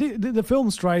 But the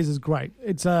film Strays is great.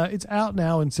 It's out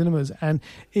now in cinemas, and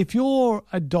if you're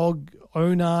a dog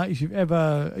owner, if you've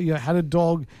ever had a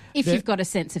dog, if you've got a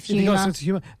sense of humour,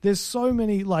 there's so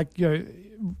many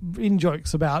in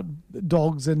jokes about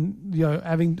dogs and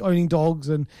owning dogs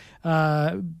and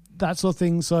that sort of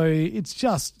thing. So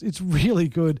it's really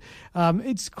good.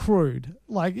 It's crude,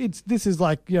 this is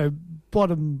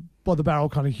bottom of the barrel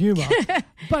kind of humour,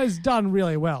 but it's done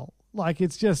really well.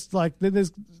 It's just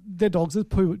there's dogs, there's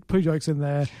poo jokes in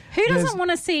there. Who doesn't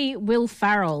want to see Will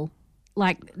Ferrell?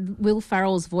 Will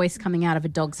Ferrell's voice coming out of a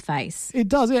dog's face. It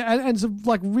does, yeah, and it's a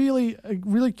really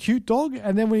cute dog.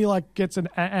 And then when he gets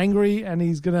angry and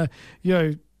he's gonna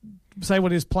say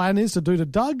what his plan is to do to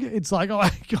Doug, it's oh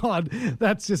my God,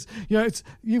 that's just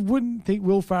you wouldn't think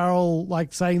Will Ferrell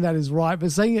saying that is right,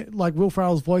 but saying it Will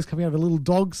Ferrell's voice coming out of a little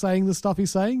dog saying the stuff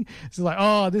he's saying, it's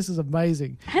oh, this is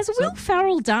amazing. Has Will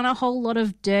Ferrell done a whole lot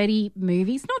of dirty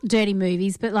movies? Not dirty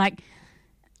movies, but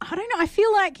I don't know. I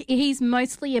feel like he's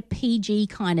mostly a PG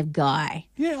kind of guy.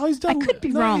 Yeah, he's done. I could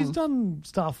be wrong. He's done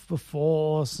stuff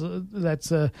before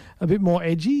that's a bit more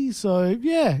edgy. So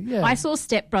yeah. I saw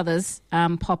Step Brothers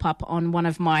pop up on one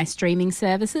of my streaming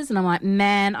services, and I'm like,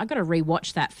 man, I got to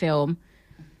rewatch that film.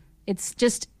 It's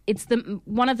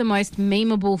one of the most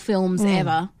memeable films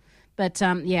ever. But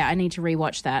I need to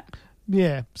rewatch that.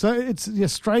 Yeah. So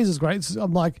Strays is great.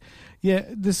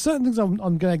 There's certain things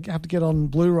I'm going to have to get on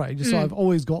Blu-ray just so I've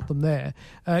always got them there.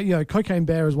 Cocaine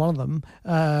Bear is one of them,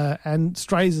 and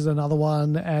Strays is another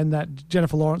one, and that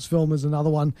Jennifer Lawrence film is another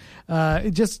one.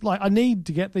 It just I need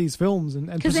to get these films and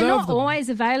because they're not always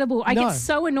available. I get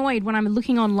so annoyed when I'm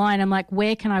looking online. I'm like,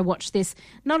 where can I watch this?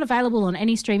 Not available on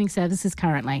any streaming services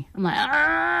currently. I'm like,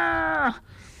 ah.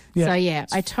 Yeah.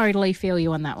 So, I totally feel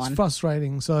you on that one. It's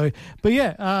frustrating. So, but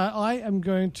I am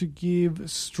going to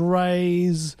give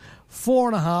Strays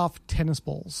 4.5 tennis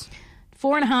balls.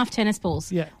 4.5 tennis balls.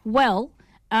 Yeah. Well,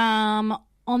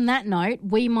 on that note,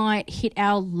 we might hit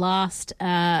our last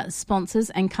sponsors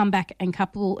and come back and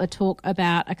talk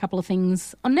about a couple of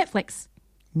things on Netflix.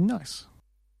 Nice.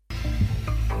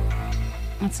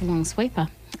 That's a long sweeper.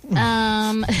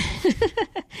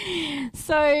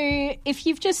 So, if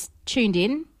you've just tuned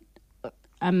in,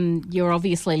 you're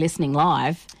obviously listening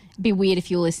live. It'd be weird if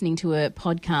you're listening to a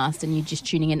podcast and you're just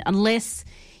tuning in, unless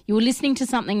you were listening to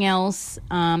something else,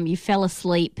 you fell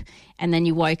asleep, and then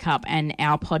you woke up and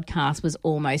our podcast was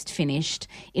almost finished,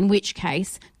 in which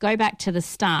case go back to the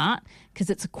start because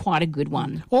it's quite a good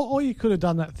one. Or you could have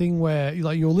done that thing where you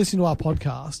were listening to our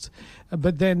podcast,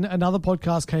 but then another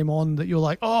podcast came on that you're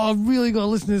like, oh, I've really got to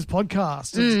listen to this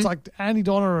podcast. It's like Andy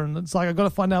Donner, and it's I've got to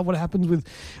find out what happens with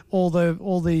all the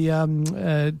what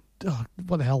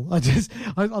the hell? I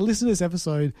listened to this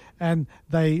episode and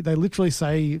they literally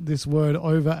say this word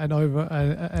over and over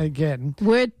again.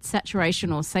 Word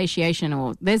saturation or satiation,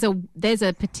 or there's a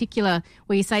particular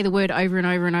where you say the word over and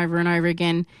over and over and over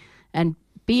again, and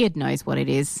Beard knows what it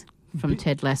is from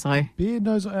Ted Lasso. Beard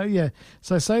knows, yeah.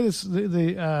 So say this,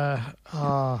 oh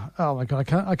my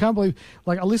God, I can't believe,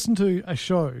 I listened to a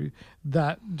show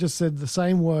that just said the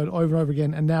same word over and over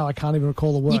again, and now I can't even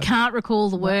recall the word. You can't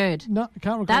recall the word. No, I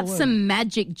can't recall That's the word. some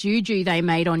magic juju they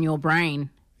made on your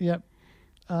brain. Yep.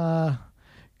 Because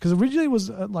originally it was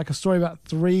a story about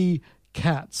 3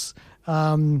 cats,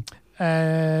 3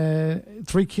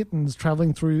 kittens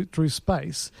traveling through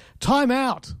space. Time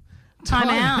out.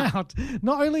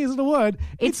 Not only is it a word,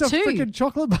 it's a freaking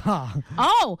chocolate bar.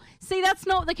 Oh, see, that's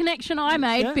not the connection I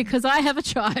made because I have a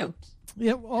child.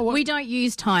 Yeah, we don't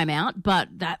use timeout, but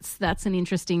that's an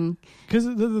interesting. Because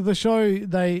the show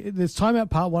there's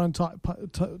timeout part 1 and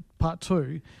part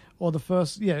 2, or the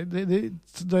first. Yeah,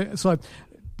 so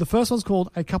the first one's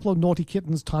called A Couple of Naughty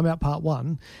Kittens, timeout part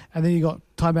 1, and then you got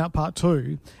timeout part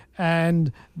 2.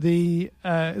 And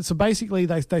so basically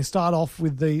they start off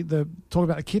with the talking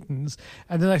about the kittens,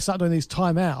 and then they start doing these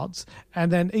timeouts,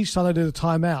 and then each time they do the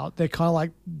timeout, they're kind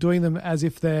of doing them as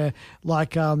if they're they're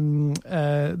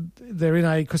in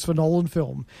a Christopher Nolan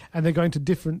film, and they're going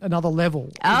to another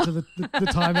level into the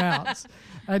timeouts.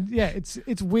 And yeah,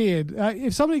 it's weird.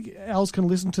 If somebody else can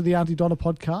listen to the Auntie Donna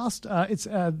podcast, it's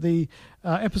the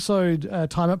episode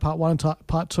timeout part 1 and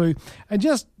part 2, and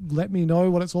just let me know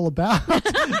what it's all about.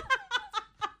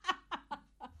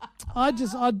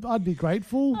 I'd be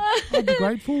grateful. I'd be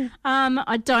grateful.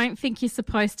 I don't think you're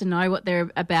supposed to know what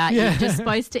they're about. Yeah. You're just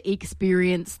supposed to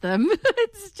experience them.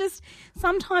 It's just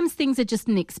sometimes things are just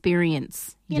an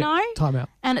experience, you know? Time out.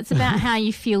 And it's about how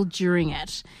you feel during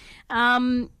it.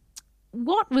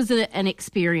 What was an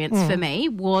experience for me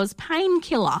was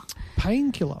Painkiller.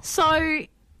 Painkiller. So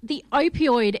the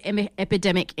opioid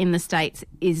epidemic in the States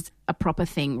is a proper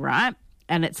thing, right?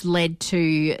 And it's led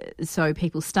to, so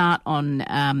people start on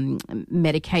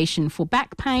medication for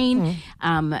back pain.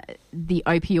 The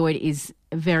opioid is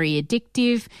very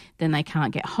addictive. Then they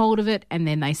can't get hold of it, and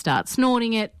then they start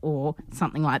snorting it or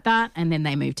something like that. And then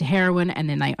they move to heroin, and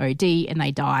then they OD and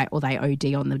they die, or they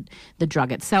OD on the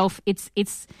drug itself.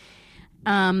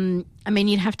 I mean,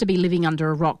 you'd have to be living under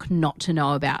a rock not to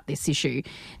know about this issue.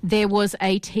 There was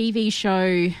a TV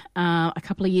show a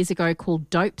couple of years ago called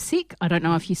Dope Sick. I don't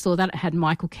know if you saw that. It had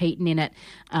Michael Keaton in it.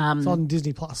 It's on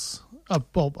Disney Plus.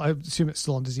 Well, I assume it's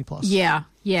still on Disney Plus. Yeah,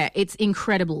 it's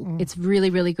incredible. It's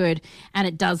really, really good. And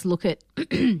it does look at,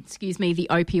 excuse me, the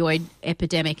opioid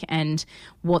epidemic and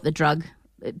what the drug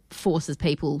forces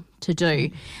people to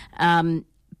do.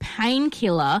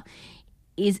 Painkiller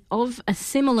is of a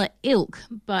similar ilk,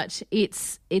 but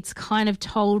it's kind of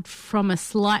told from a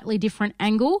slightly different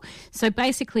angle. So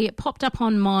basically it popped up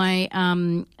on my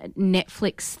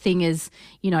Netflix thing as,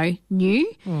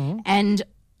 new, and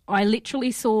I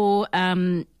literally saw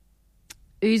Uzo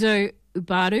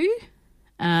Ubadu,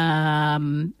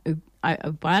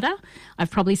 Ubada. I've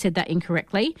probably said that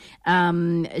incorrectly.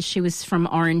 She was from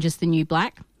Orange is the New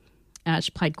Black.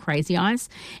 She played Crazy Eyes.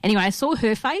 Anyway, I saw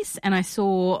her face and I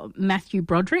saw Matthew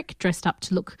Broderick dressed up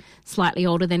to look slightly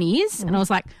older than he is. And I was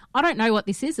like, I don't know what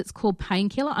this is. It's called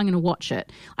Painkiller. I'm going to watch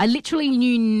it. I literally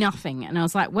knew nothing. And I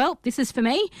was like, well, this is for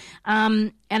me.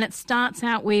 And it starts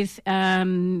out with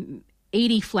Edie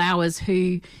Flowers,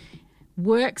 who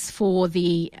works for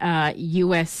the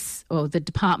US or the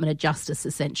Department of Justice,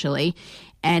 essentially.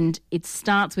 And it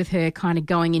starts with her kind of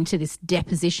going into this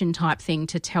deposition type thing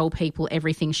to tell people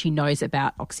everything she knows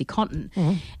about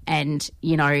OxyContin and,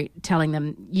 telling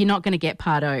them, you're not going to get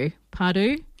parlay.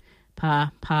 No,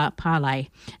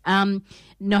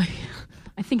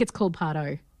 I think it's called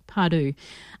Pardue.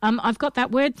 I've got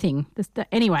that word thing.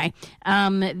 Anyway,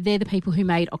 they're the people who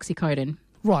made OxyContin.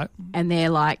 Right. And they're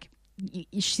like,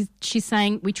 she's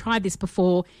saying, we tried this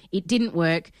before, it didn't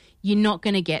work, you're not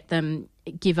going to get them,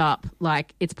 give up,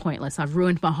 like, it's pointless, I've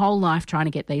ruined my whole life trying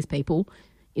to get these people,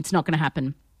 it's not going to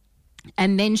happen.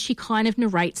 And then she kind of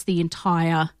narrates the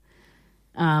entire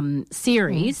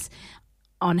series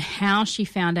on how she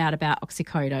found out about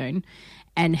oxycodone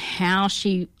and how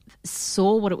she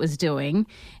saw what it was doing,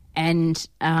 and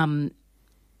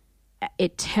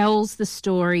it tells the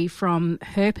story from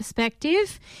her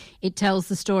perspective. It tells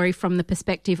the story from the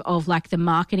perspective of like the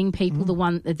marketing people, the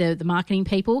marketing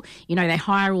people. They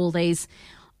hire all these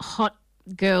hot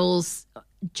girls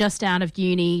just out of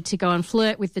uni to go and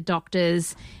flirt with the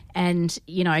doctors and,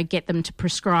 get them to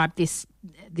prescribe this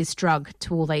drug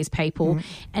to all these people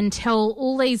and tell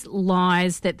all these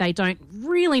lies that they don't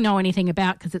really know anything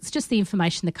about, because it's just the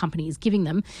information the company is giving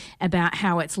them about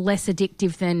how it's less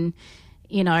addictive than,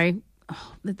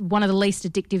 one of the least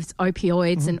addictive is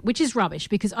opioids, and which is rubbish,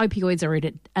 because opioids are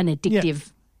an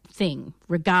addictive thing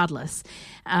regardless.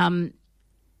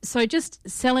 So just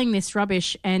selling this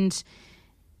rubbish, and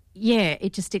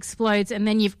it just explodes. And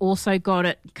then you've also got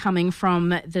it coming from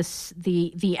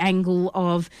the angle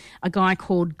of a guy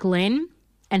called Glenn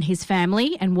and his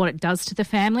family and what it does to the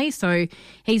family. So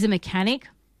he's a mechanic.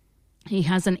 He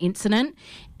has an incident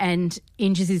and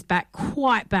injures his back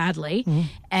quite badly,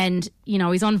 and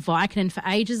he's on Vicodin for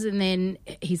ages, and then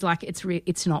he's like,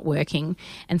 it's not working,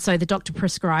 and so the doctor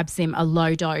prescribes him a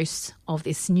low dose of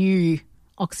this new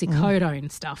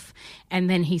oxycodone stuff, and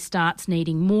then he starts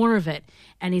needing more of it,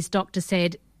 and his doctor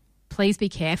said, please be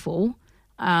careful.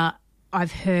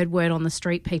 I've heard word on the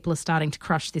street people are starting to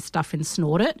crush this stuff and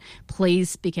snort it.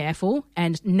 Please be careful,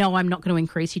 and no, I'm not going to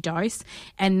increase your dose.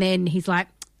 And then he's like,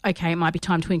 okay, it might be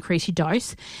time to increase your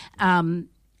dose.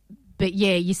 But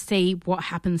you see what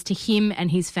happens to him and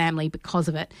his family because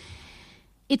of it.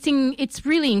 It's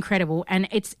really incredible, and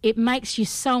it makes you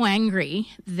so angry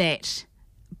that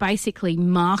basically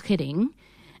marketing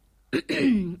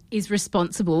is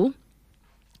responsible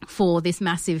for this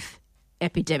massive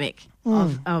epidemic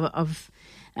of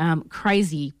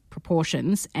crazy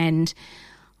proportions. And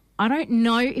I don't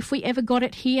know if we ever got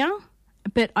it here,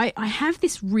 but I have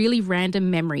this really random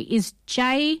memory. Is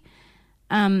Jay,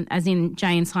 as in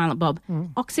Jay and Silent Bob,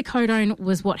 oxycodone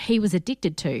was what he was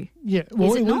addicted to? Yeah.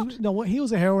 Well, is it not? No, he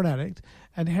was a heroin addict,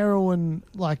 and heroin,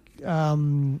 like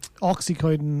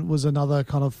oxycodone, was another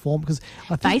kind of form because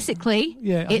I think, basically,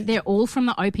 they're all from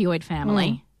the opioid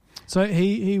family. So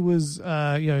he was,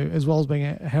 as well as being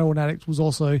a heroin addict, was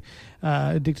also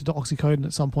addicted to oxycodone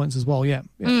at some points as well. Yeah.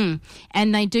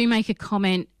 And they do make a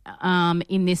comment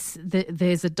in this.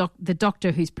 There's the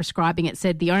doctor who's prescribing it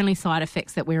said the only side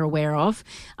effects that we're aware of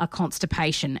are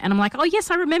constipation. And I'm like, oh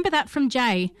yes, I remember that from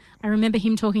Jay. I remember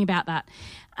him talking about that.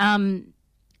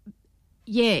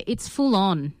 It's full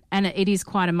on, and it is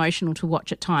quite emotional to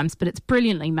watch at times, but it's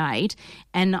brilliantly made,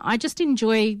 and I just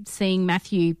enjoy seeing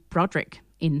Matthew Broderick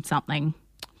in something.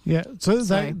 Yeah, so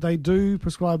they do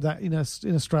prescribe that in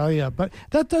Australia, but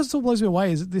that does still blows me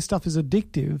away. Is that this stuff is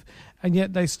addictive, and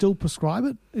yet they still prescribe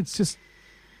it? It's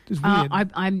weird.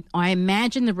 I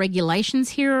imagine the regulations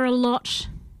here are a lot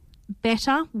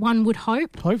better. One would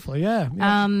hope. Hopefully, yeah.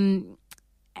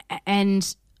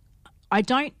 And I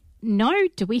don't know.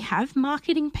 Do we have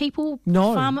marketing people?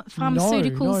 No,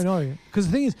 pharmaceuticals. No. Because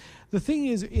the thing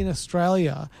is, in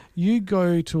Australia, you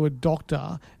go to a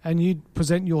doctor and you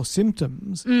present your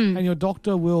symptoms, and your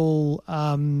doctor will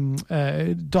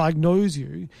diagnose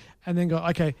you, and then go,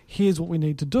 okay, here's what we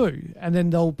need to do, and then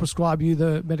they'll prescribe you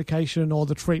the medication or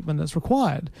the treatment that's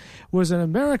required. Whereas in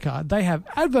America, they have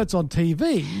adverts on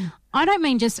TV. I don't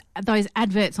mean just those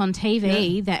adverts on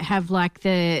TV that have like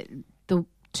the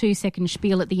 2-second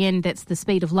spiel at the end that's the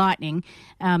speed of lightning,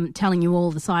 telling you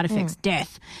all the side effects,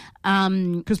 death.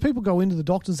 Because people go into the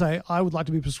doctor and say, I would like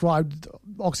to be prescribed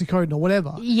oxycodone or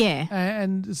whatever. Yeah.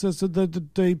 And so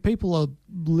the people are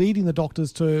leading the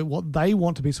doctors to what they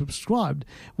want to be prescribed,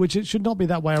 which it should not be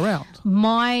that way around.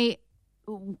 My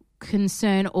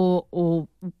concern or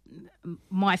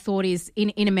my thought is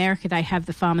in America they have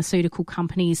the pharmaceutical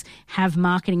companies have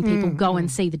marketing people go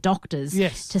and see the doctors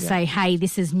to say, hey,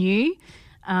 this is new.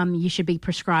 You should be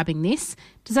prescribing this.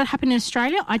 Does that happen in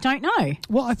Australia? I don't know.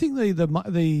 Well, I think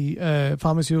the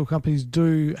pharmaceutical companies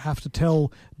do have to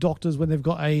tell doctors when they've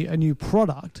got a new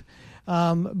product.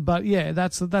 But yeah,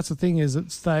 that's the thing is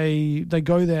they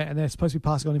go there and they're supposed to be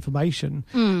passing on information,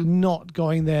 not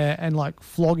going there and like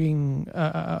flogging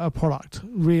a product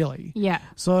really. Yeah.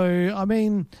 So I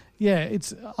mean, yeah,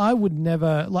 I would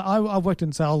never like I've worked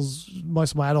in sales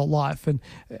most of my adult life, and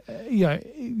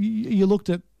you looked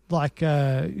at like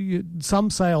some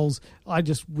sales I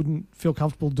just wouldn't feel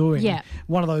comfortable doing. Yeah.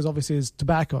 One of those obviously is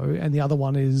tobacco, and the other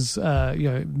one is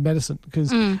medicine,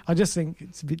 because I just think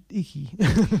it's a bit icky.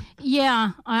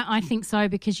 Yeah, I think so,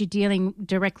 because you're dealing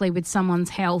directly with someone's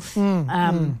health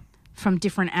from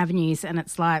different avenues, and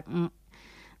it's like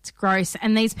it's gross.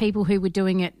 And these people who were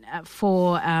doing it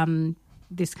for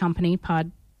this company,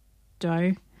 Pardo,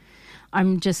 I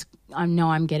know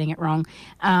I'm getting it wrong.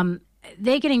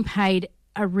 They're getting paid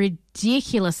a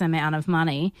ridiculous amount of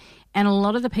money, and a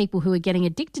lot of the people who are getting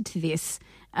addicted to this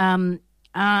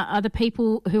are the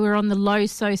people who are on the low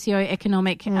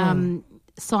socioeconomic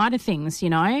side of things,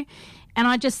 And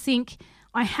I just think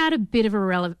I had a bit of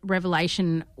a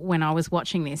revelation when I was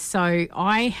watching this. So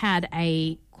I had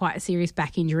quite a serious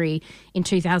back injury in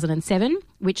 2007,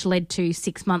 which led to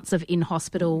 6 months of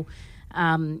in-hospital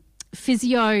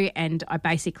physio, and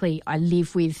I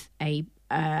live with a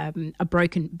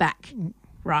broken back,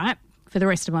 right, for the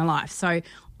rest of my life. So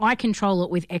I control it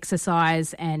with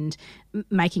exercise and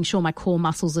making sure my core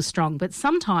muscles are strong. But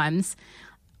sometimes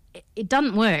it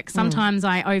doesn't work. Sometimes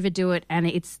I overdo it, and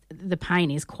the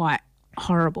pain is quite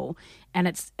horrible. And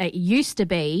it used to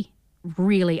be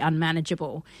really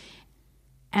unmanageable.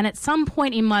 And at some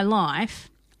point in my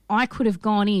life, I could have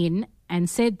gone in and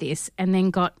said this and then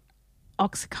got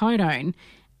oxycodone,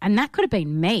 and that could have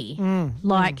been me.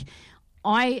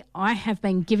 I have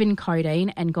been given codeine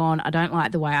and gone, I don't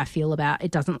like the way I feel about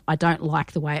it. I don't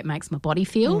like the way it makes my body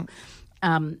feel.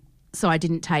 So I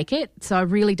didn't take it. So I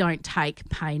really don't take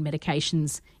pain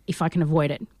medications if I can avoid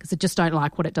it, because I just don't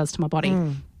like what it does to my body.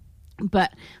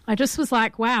 But I just was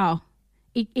like, wow,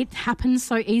 it happens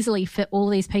so easily for all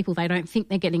these people. They don't think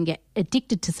they're going to get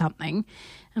addicted to something.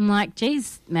 I'm like,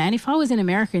 geez, man, if I was in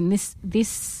America and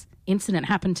this incident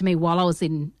happened to me while I was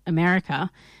in America,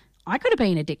 I could have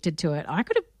been addicted to it. I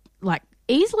could have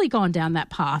easily gone down that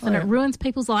path, and it ruins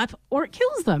people's life or it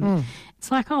kills them.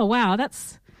 It's like, oh wow,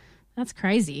 that's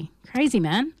crazy,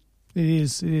 man. It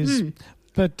is.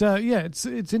 But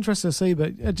it's interesting to see,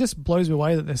 but it just blows me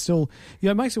away that they're still.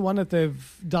 It makes me wonder if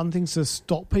they've done things to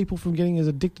stop people from getting as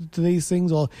addicted to these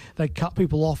things, or they cut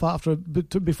people off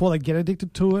before they get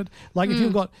addicted to it. Like if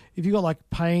you've got like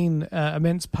pain,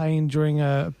 immense pain during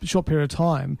a short period of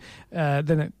time,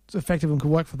 then it's effective and can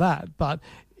work for that. But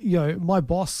my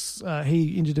boss,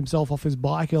 he injured himself off his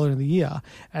bike earlier in the year,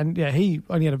 and he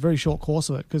only had a very short course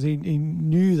of it because he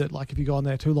knew that like if you go on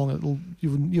there too long,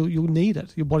 you'll need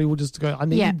it. Your body will just go, I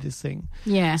need this thing.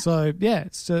 Yeah. So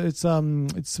it's some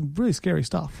really scary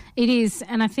stuff. It is,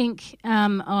 and I think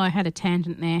I had a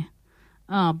tangent there.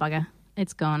 Oh bugger,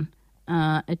 it's gone.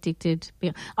 Addicted.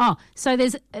 So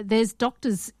there's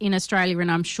doctors in Australia, and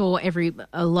I'm sure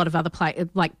a lot of other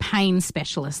like pain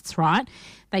specialists, right?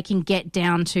 They can get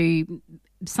down to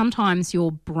sometimes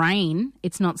your brain.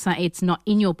 It's not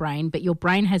in your brain, but your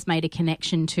brain has made a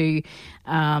connection to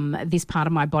this part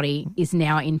of my body is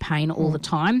now in pain all the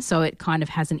time. So it kind of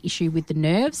has an issue with the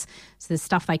nerves. So there's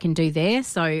stuff they can do there.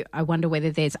 So I wonder whether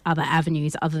there's other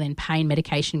avenues other than pain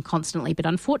medication constantly. But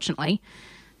unfortunately,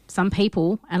 some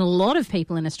people and a lot of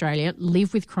people in Australia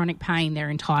live with chronic pain their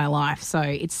entire life. So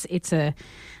it's a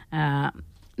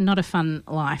not a fun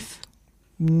life.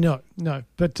 No.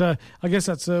 But I guess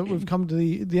that's we've come to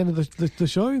the end of the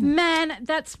show. Man,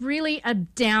 that's really a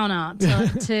downer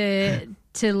to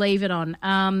leave it on.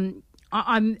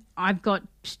 I've got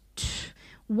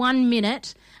 1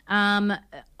 minute.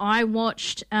 I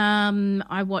watched.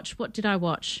 What did I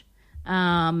watch?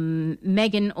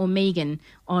 Megan on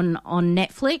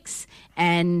Netflix,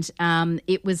 and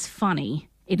it was funny.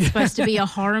 It's supposed to be a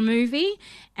horror movie,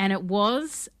 and it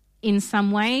was in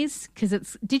some ways because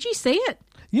it's. Did you see it?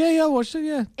 Yeah, I watched it.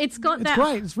 Yeah, it's great.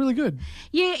 It's really good.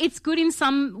 Yeah, it's good in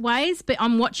some ways, but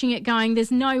I'm watching it going,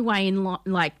 there's no way in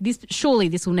like this. Surely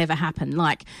this will never happen.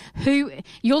 Like who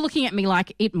you're looking at me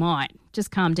like it might.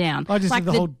 Just calm down. I just like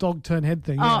did the whole dog turn head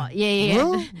thing. Oh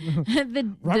yeah.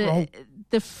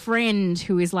 The friend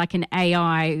who is like an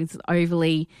AI, is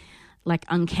overly like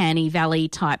uncanny valley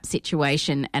type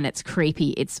situation, and it's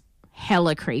creepy. It's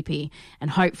hella creepy, and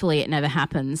hopefully it never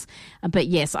happens. But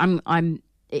yes,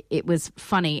 it was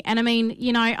funny, and I mean,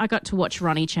 I got to watch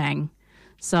Ronnie Chang,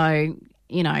 so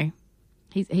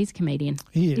he's a comedian.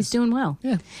 He is. He's doing well.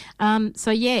 Yeah.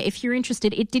 So yeah, if you're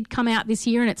interested, it did come out this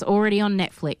year, and it's already on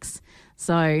Netflix.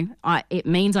 So it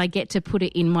means I get to put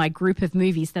it in my group of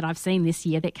movies that I've seen this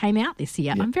year that came out this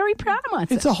year. Yeah. I'm very proud of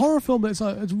myself. It's a horror film, but it's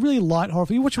a really light horror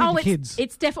film. You watch it with your kids.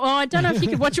 It's definitely. I don't know if you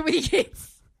could watch it with your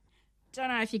kids.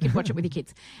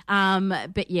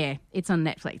 But yeah, it's on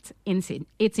Netflix.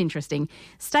 It's interesting.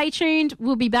 Stay tuned.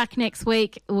 We'll be back next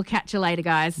week. We'll catch you later,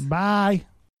 guys. Bye.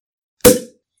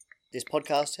 This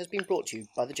podcast has been brought to you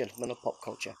by the Gentlemen of Pop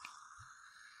Culture.